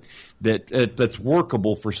that's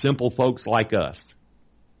workable for simple folks like us.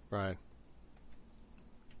 Right.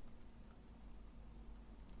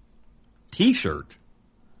 T-shirt.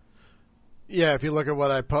 Yeah, if you look at what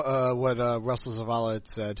Russell Zavala had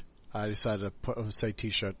said, I decided to say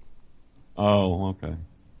T-shirt. Oh, okay.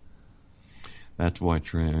 That's why oh,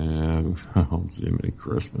 Jiminy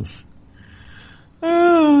Christmas.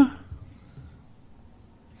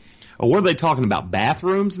 What are they talking about?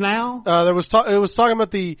 Bathrooms now? It was talking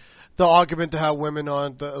about the argument to how women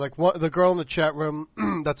aren't the girl in the chat room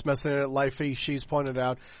that's messing it at Lifey. She's pointed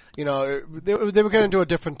out, they were getting into a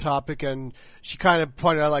different topic, and she kind of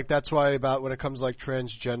pointed out that's why about when it comes to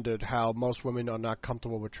transgendered, how most women are not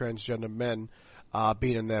comfortable with transgender men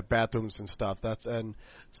being in their bathrooms and stuff. And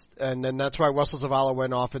then that's why Russell Zavala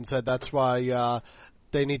went off and said that's why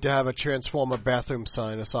they need to have a transformer bathroom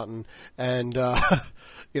sign or something, and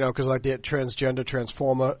because the transgender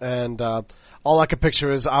transformer, and all I can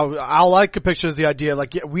picture is the idea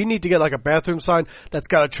we need to get a bathroom sign that's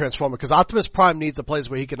got a transformer, because Optimus Prime needs a place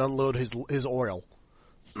where he can unload his oil.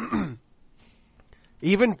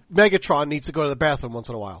 Even Megatron needs to go to the bathroom once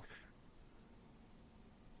in a while.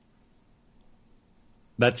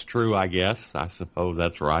 That's true, I guess. I suppose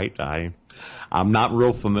that's right. I'm not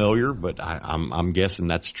real familiar, but I'm guessing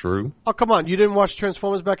that's true. Oh, come on. You didn't watch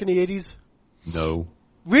Transformers back in the 80s? No.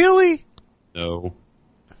 Really? No.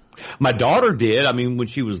 My daughter did. I mean, when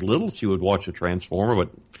she was little, she would watch a Transformer, but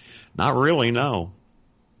not really. No.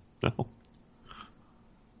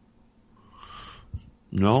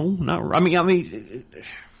 Not. I mean,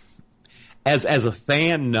 as a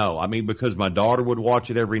fan, no. I mean, because my daughter would watch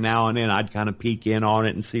it every now and then, I'd kind of peek in on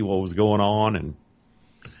it and see what was going on, and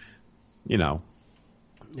Yeah.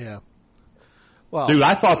 Well, dude,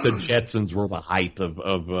 I thought the Jetsons were the height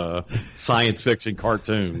of science fiction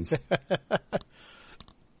cartoons.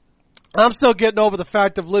 I'm still getting over the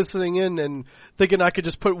fact of listening in and thinking I could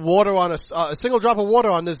just put water on a single drop of water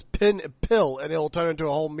on this pill and it'll turn into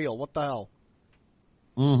a whole meal. What the hell?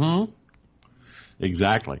 Mm-hmm.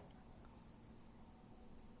 Exactly.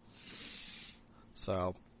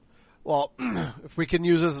 So, well, if we can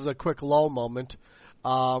use this as a quick lull moment,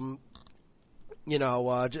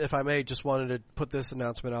 if I may, just wanted to put this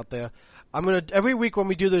announcement out there. Every week when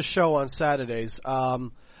we do this show on Saturdays, I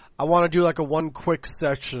want to do like a one quick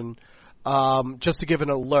section, just to give an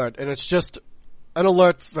alert. And it's just an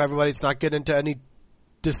alert for everybody. It's not getting into any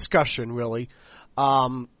discussion really.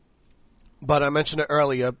 But I mentioned it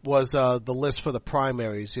earlier was, the list for the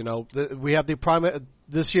primaries. We have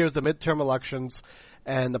this year is the midterm elections.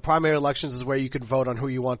 And the primary elections is where you can vote on who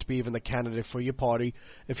you want to be even the candidate for your party.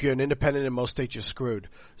 If you're an independent in most states, you're screwed.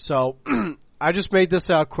 So I just made this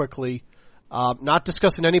out quickly. Not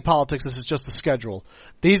discussing any politics. This is just the schedule.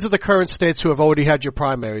 These are the current states who have already had your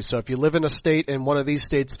primaries. So if you live in a state in one of these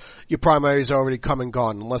states, your primaries are already come and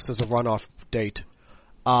gone unless there's a runoff date.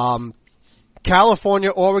 California,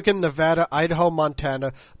 Oregon, Nevada, Idaho,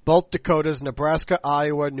 Montana, both Dakotas, Nebraska,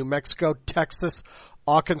 Iowa, New Mexico, Texas,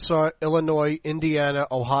 Arkansas, Illinois, Indiana,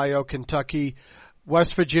 Ohio, Kentucky,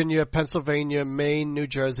 West Virginia, Pennsylvania, Maine, New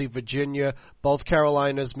Jersey, Virginia, both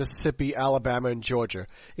Carolinas, Mississippi, Alabama, and Georgia.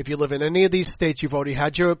 If you live in any of these states, you've already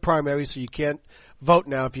had your primary, so you can't vote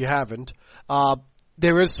now if you haven't.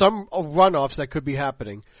 There is some runoffs that could be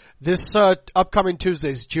happening. This upcoming Tuesday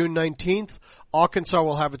is June 19th. Arkansas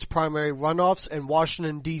will have its primary runoffs, and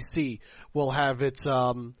Washington, D.C. will have its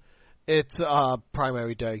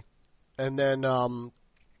primary day. And then the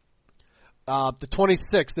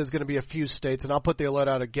 26th, there's going to be a few states, and I'll put the alert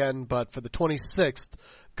out again, but for the 26th,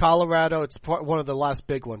 Colorado, it's one of the last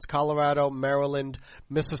big ones. Colorado, Maryland,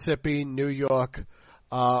 Mississippi, New York,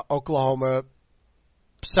 Oklahoma,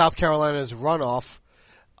 South Carolina's runoff,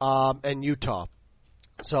 and Utah.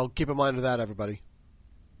 So keep in mind of that, everybody.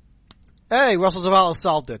 Hey, Russell Zavala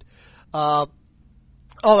solved it. Oh,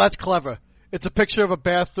 that's clever. It's a picture of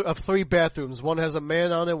of 3 bathrooms. One has a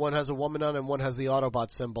man on it, one has a woman on it, and one has the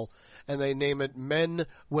Autobot symbol. And they name it Men,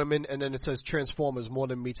 Women, and then it says Transformers more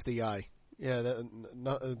than meets the eye. Yeah,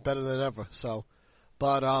 better than ever. So,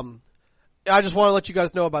 but I just want to let you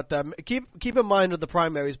guys know about that. Keep in mind of the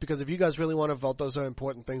primaries because if you guys really want to vote, those are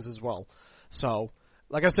important things as well. So,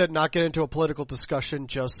 like I said, not get into a political discussion,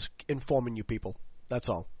 just informing you people. That's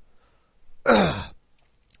all.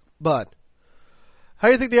 But how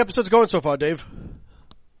do you think the episode's going so far, Dave?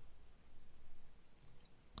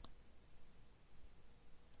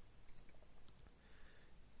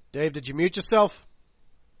 Dave, did you mute yourself?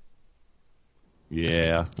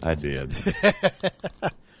 Yeah, I did.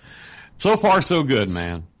 So far, so good,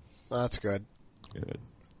 man. That's good. Good.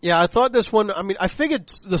 Yeah, I thought this one, I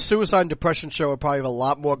figured the Suicide and Depression show would probably have a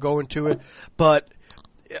lot more going to it,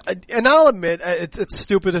 and I'll admit, it's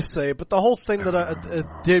stupid to say, but the whole thing that it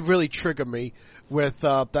did really trigger me with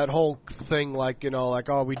that whole thing,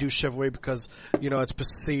 oh, we do chivalry because, it's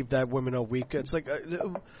perceived that women are weak. It's like,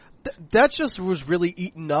 that just was really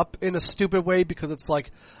eaten up in a stupid way because it's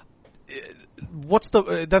like,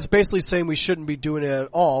 that's basically saying we shouldn't be doing it at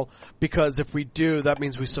all because if we do, that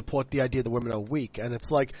means we support the idea that women are weak. And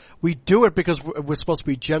it's like, we do it because we're supposed to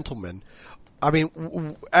be gentlemen. I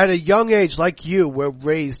mean, at a young age like you, we're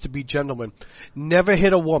raised to be gentlemen. Never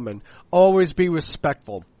hit a woman. Always be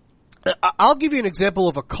respectful. I'll give you an example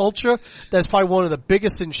of a culture that's probably one of the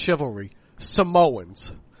biggest in chivalry.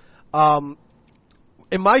 Samoans.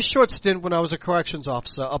 In my short stint when I was a corrections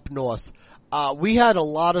officer up north, we had a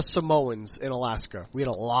lot of Samoans in Alaska. We had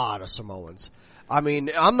a lot of Samoans. I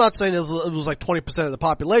mean, I'm not saying it was like 20% of the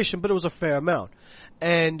population, but it was a fair amount.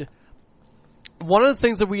 And one of the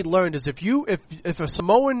things that we learned is if a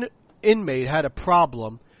Samoan inmate had a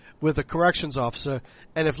problem with a corrections officer,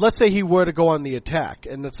 and if let's say he were to go on the attack,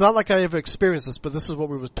 and it's not like I ever experienced this, but this is what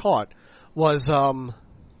we were taught, was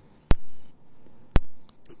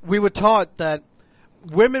we were taught that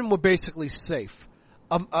women were basically safe.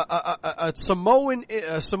 A Samoan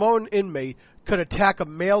inmate could attack a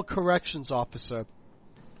male corrections officer,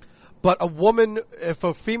 but if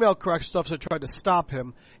a female corrections officer tried to stop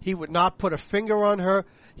him, he would not put a finger on her.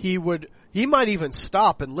 He would he might even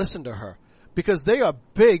stop and listen to her because they are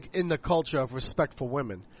big in the culture of respect for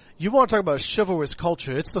women. You want to talk about a chivalrous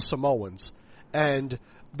culture, it's the Samoans, and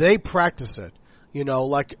they practice it. You know,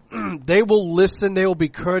 like, they will listen, they will be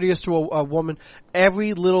courteous to a woman,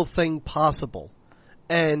 every little thing possible.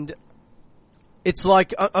 And it's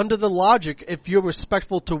like, under the logic, if you're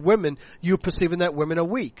respectful to women, you're perceiving that women are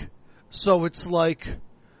weak. So it's like,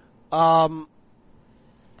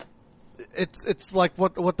 it's like,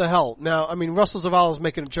 what the hell? Now, I mean, Russell Zavala's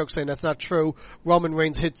making a joke saying that's not true. Roman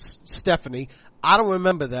Reigns hits Stephanie. I don't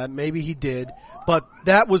remember that. Maybe he did. But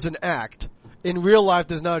that was an act. In real life,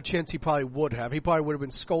 there's not a chance he probably would have. He probably would have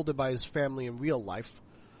been scolded by his family in real life.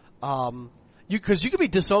 Cause you can be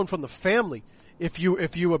disowned from the family if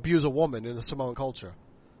you abuse a woman in the Samoan culture.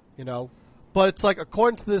 You know? But it's like,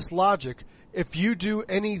 according to this logic, if you do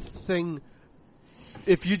anything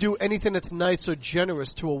that's nice or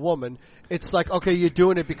generous to a woman, it's like, okay, you're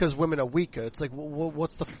doing it because women are weaker. It's like,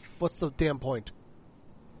 what's the damn point?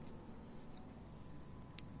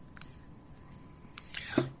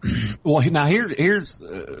 Well, now here's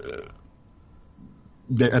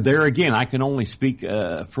there again. I can only speak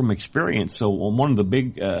from experience. So one of the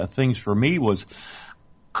big things for me was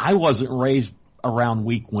I wasn't raised around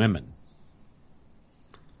weak women.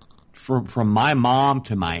 From my mom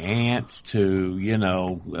to my aunts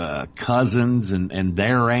to cousins and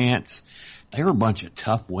their aunts, they were a bunch of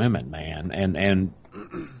tough women, man. And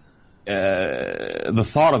the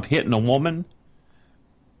thought of hitting a woman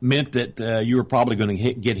meant that you were probably going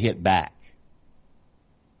to get hit back.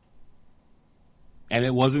 And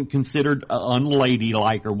it wasn't considered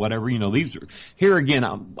unladylike or whatever. You know, these are, here again,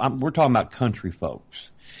 we're talking about country folks.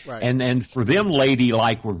 Right. And for them,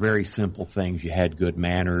 ladylike were very simple things. You had good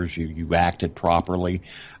manners, you acted properly.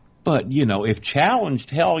 But, you know, if challenged,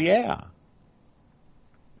 hell yeah.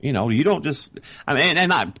 You know, you don't just, I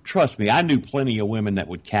mean, trust me, I knew plenty of women that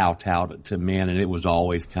would kowtow to men, and it was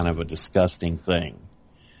always kind of a disgusting thing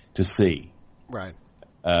to see. Right.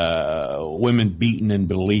 Women beaten and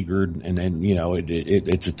beleaguered, and you know,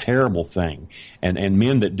 it's a terrible thing. And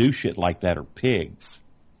men that do shit like that are pigs.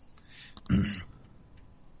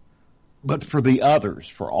 But for the others,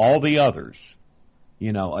 for all the others,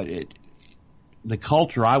 you know, the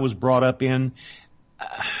culture I was brought up in,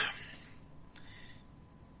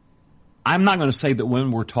 I'm not going to say that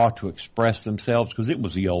women were taught to express themselves, because it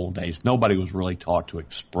was the old days. Nobody was really taught to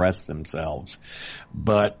express themselves.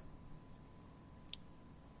 But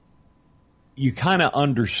you kind of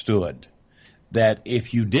understood that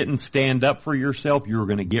if you didn't stand up for yourself, you were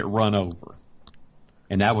going to get run over.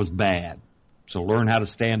 And that was bad. So learn how to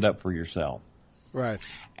stand up for yourself. Right.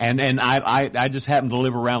 And I just happen to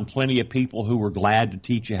live around plenty of people who were glad to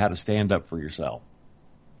teach you how to stand up for yourself.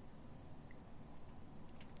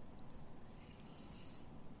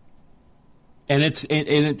 And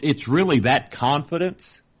it's really that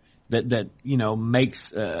confidence that you know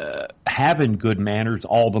makes having good manners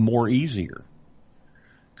all the more easier,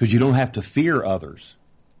 because you don't have to fear others.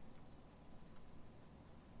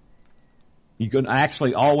 You can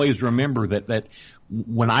actually always remember that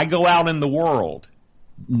when I go out in the world,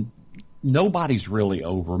 nobody's really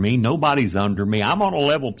over me. Nobody's under me. I'm on a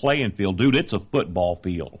level playing field. Dude, it's a football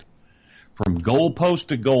field. From goalpost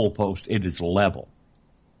to goalpost, it is level.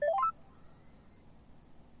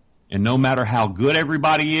 And no matter how good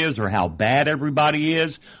everybody is or how bad everybody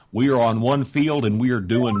is, we are on one field and we are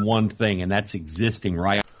doing one thing, and that's existing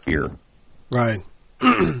right here. Right.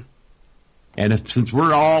 And since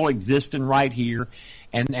we're all existing right here,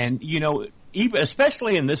 and you know, even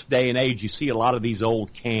especially in this day and age, you see a lot of these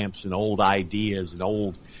old camps and old ideas and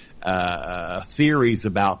old theories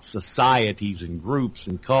about societies and groups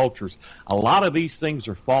and cultures. A lot of these things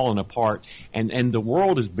are falling apart, and the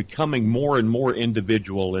world is becoming more and more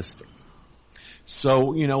individualistic.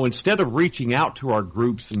 So, you know, instead of reaching out to our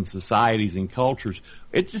groups and societies and cultures,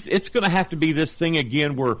 it's going to have to be this thing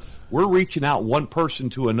again where we're reaching out one person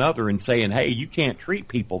to another and saying, hey, you can't treat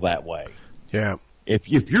people that way. Yeah. If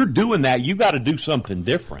you're doing that, you got to do something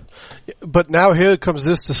different. But now here comes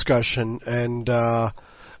this discussion, and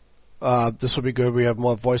this will be good. We have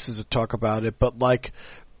more voices to talk about it. But like,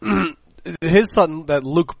 his son, that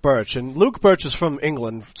Luke Birch, and Luke Birch is from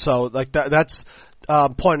England, so like that's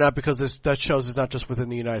pointed out because that shows it's not just within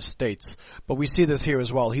the United States. But we see this here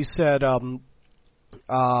as well. He said, you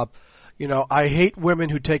know, I hate women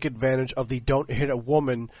who take advantage of the don't hit a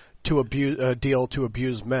woman to abuse deal to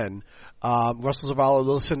abuse men. Russell Zavala,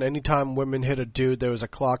 listen, anytime women hit a dude, there was a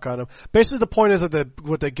clock on him. Basically, the point is that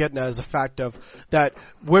what they're getting at is the fact of that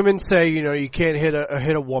women say, you know, you can't hit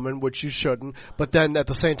a woman, which you shouldn't, but then at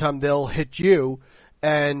the same time they'll hit you,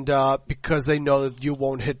 and because they know that you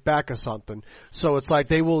won't hit back or something. So it's like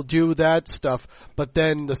they will do that stuff, but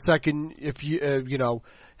then the second, if you you know,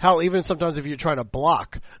 hell, even sometimes if you're trying to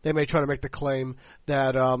block, they may try to make the claim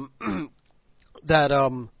that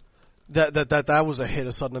that was a hit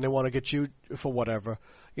or something, and they want to get you for whatever.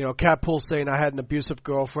 You know, Cat Pool saying I had an abusive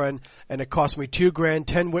girlfriend and it cost me $2,000,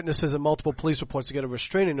 10 witnesses and multiple police reports to get a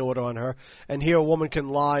restraining order on her. And here a woman can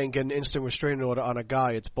lie and get an instant restraining order on a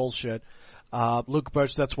guy. It's bullshit. Luke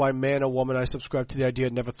Birch, that's why man or woman, I subscribe to the idea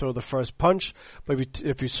of never throw the first punch. But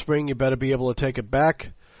if you swing, you better be able to take it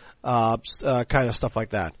back. Kind of stuff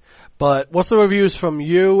like that. But what's the reviews from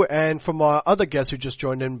you and from our other guest who just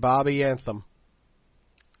joined in, Bobby Anthem?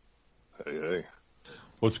 Hey.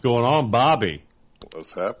 What's going on, Bobby?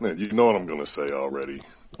 What's happening? You know what I'm going to say already.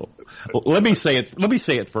 Well, let me say it. Let me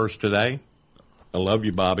say it first today. I love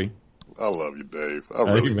you, Bobby. I love you, Dave. I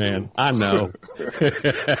really hey, man. do. I know.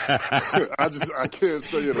 I can't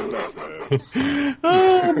say it enough, man.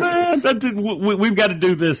 Oh man, we've got to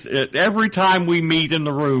do this every time we meet in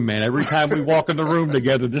the room, man. Every time we walk in the room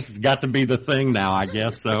together, this has got to be the thing now, I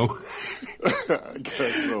guess. So. I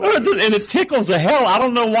guess so. And it tickles the hell. I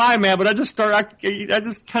don't know why, man, but I just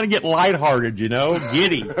kind of get lighthearted, you know,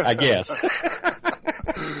 giddy, I guess.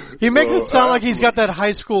 He makes it sound like he's got that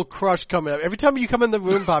high school crush coming up. Every time you come in the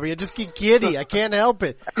room, Bobby, I just get giddy. I can't help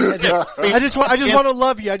it. I just want to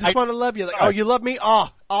love you. I just want to love you. Like, oh, you love me? Oh,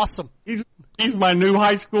 awesome. He's my new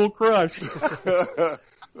high school crush. Well,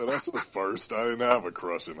 that's the first. I didn't have a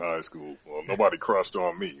crush in high school. Well, nobody crushed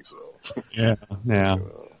on me, so. Yeah.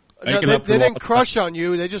 They didn't crush on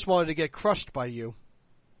you. They just wanted to get crushed by you.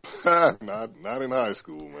 Not in high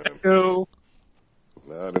school, man. No.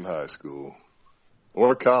 Not in high school.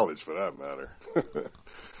 Or college, for that matter.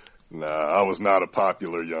 Nah, I was not a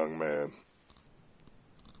popular young man.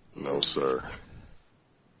 No, sir.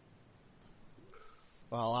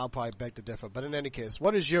 Well, I'll probably beg to differ. But in any case,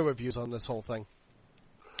 what is your reviews on this whole thing?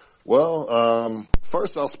 Well,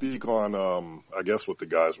 first I'll speak on, I guess what the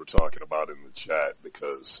guys were talking about in the chat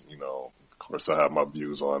because, you know, of course I have my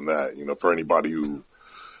views on that. You know, for anybody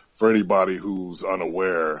who's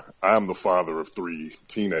unaware, I'm the father of 3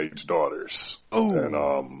 teenage daughters. Oh,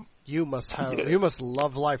 and you must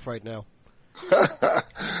love life right now.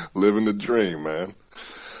 Living the dream, man.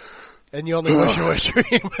 And you only wish you were a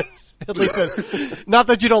dream. At least, not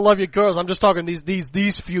that you don't love your girls. I'm just talking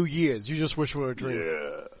these few years. You just wish you were a dream.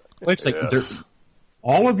 Yeah. Wait a second. Yes.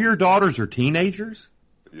 All of your daughters are teenagers?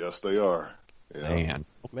 Yes, they are. Yeah.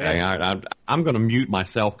 Man. I'm going to mute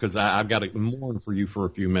myself because I've got to mourn for you for a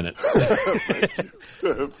few minutes. Thank you.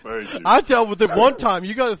 Thank you. I dealt with it one time.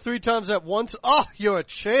 You got it 3 times at once. Oh, you're a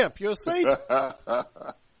champ. You're a saint. Yeah,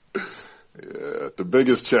 the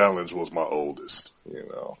biggest challenge was my oldest, you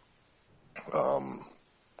know.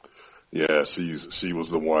 Yeah, she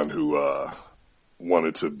was the one who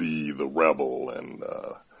wanted to be the rebel and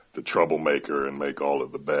the troublemaker and make all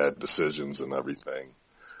of the bad decisions and everything.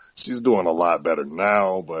 She's doing a lot better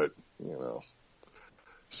now, but you know,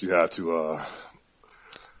 she had to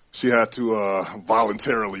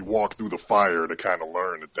voluntarily walk through the fire to kind of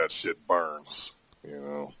learn that shit burns, you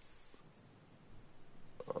know.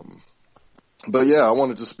 But yeah, I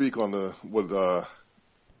wanted to speak on what the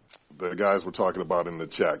guys were talking about in the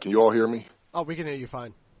chat. Can you all hear me? Oh, we can hear you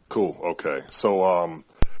fine. Cool. Okay. So,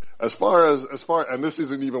 as far as, and this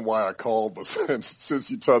isn't even why I called, but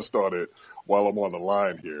since you touched on it while I'm on the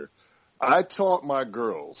line here, I taught my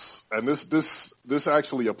girls, and this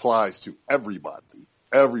actually applies to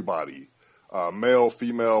everybody, male,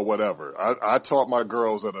 female, whatever. I taught my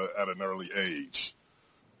girls at an early age.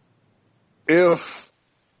 If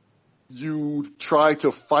you try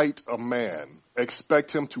to fight a man,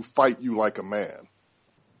 expect him to fight you like a man.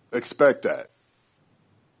 Expect that.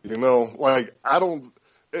 You know, like,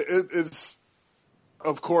 it's,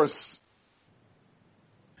 of course,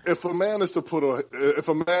 if a man is to put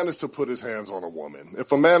his hands on a woman,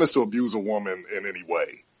 if a man is to abuse a woman in any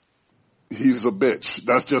way, he's a bitch.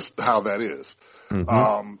 That's just how that is.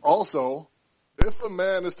 Mm-hmm. Also, if a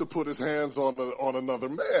man is to put his hands on another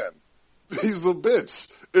man, he's a bitch.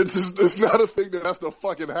 It's not a thing that has to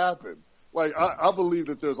fucking happen. Like, I believe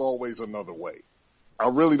that there's always another way. I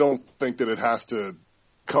really don't think that it has to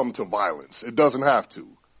come to violence. It doesn't have to.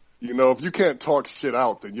 You know, if you can't talk shit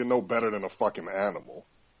out, then you're no better than a fucking animal.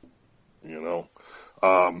 You know,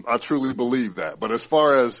 I truly believe that. But as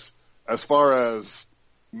far as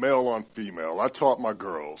male on female, I taught my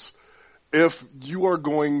girls, if you are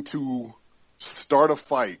going to start a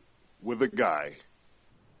fight with a guy,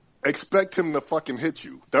 expect him to fucking hit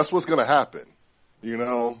you. That's what's going to happen. You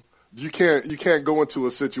know, you can't go into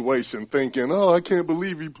a situation thinking, oh, I can't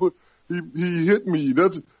believe he hit me.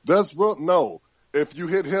 That's what, no. If you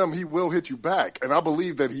hit him, he will hit you back. And I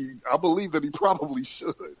believe that he probably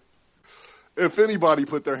should. If anybody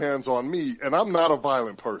put their hands on me, and I'm not a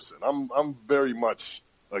violent person, I'm very much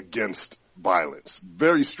against violence,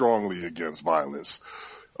 very strongly against violence.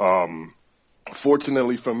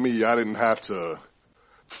 Fortunately for me, I didn't have to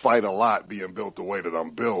fight a lot being built the way that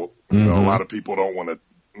I'm built. You know, a lot of people don't want to,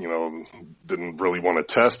 didn't really want to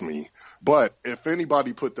test me. But if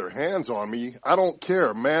anybody put their hands on me, I don't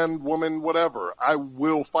care, man, woman, whatever. I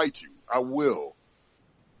will fight you. I will.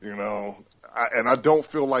 And I don't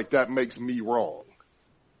feel like that makes me wrong.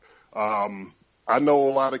 I know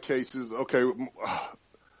a lot of cases. Okay,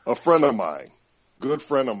 a friend of mine, good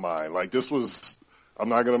friend of mine. Like this was, I'm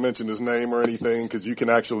not going to mention his name or anything because you can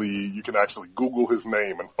actually Google his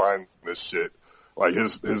name and find this shit. Like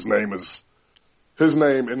his name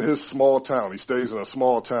in his small town. He stays in a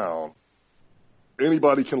small town.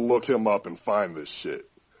 Anybody can look him up and find this shit.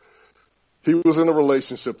 He was in a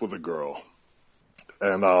relationship with a girl,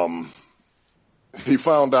 and he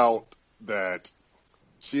found out that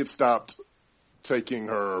she had stopped taking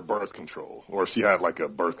her birth control, or she had like a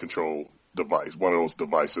birth control device, one of those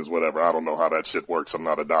devices, whatever. I don't know how that shit works. I'm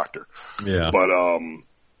not a doctor. Yeah.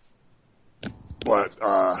 But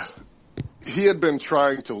he had been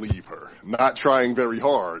trying to leave her, not trying very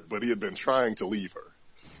hard, but he had been trying to leave her.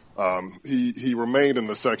 He remained in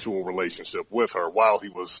the sexual relationship with her while he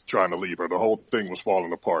was trying to leave her. The whole thing was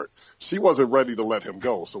falling apart. She wasn't ready to let him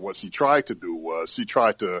go. So what she tried to do was she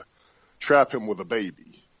tried to trap him with a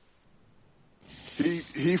baby.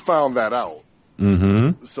 He found that out.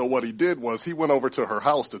 Mm-hmm. So what he did was he went over to her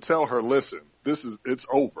house to tell her, listen, it's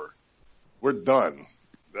over. We're done.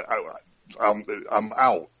 I'm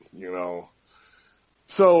out,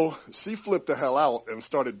 So she flipped the hell out and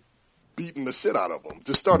started beating the shit out of him.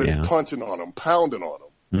 Just started punching on him, pounding on him.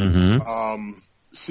 Mm-hmm.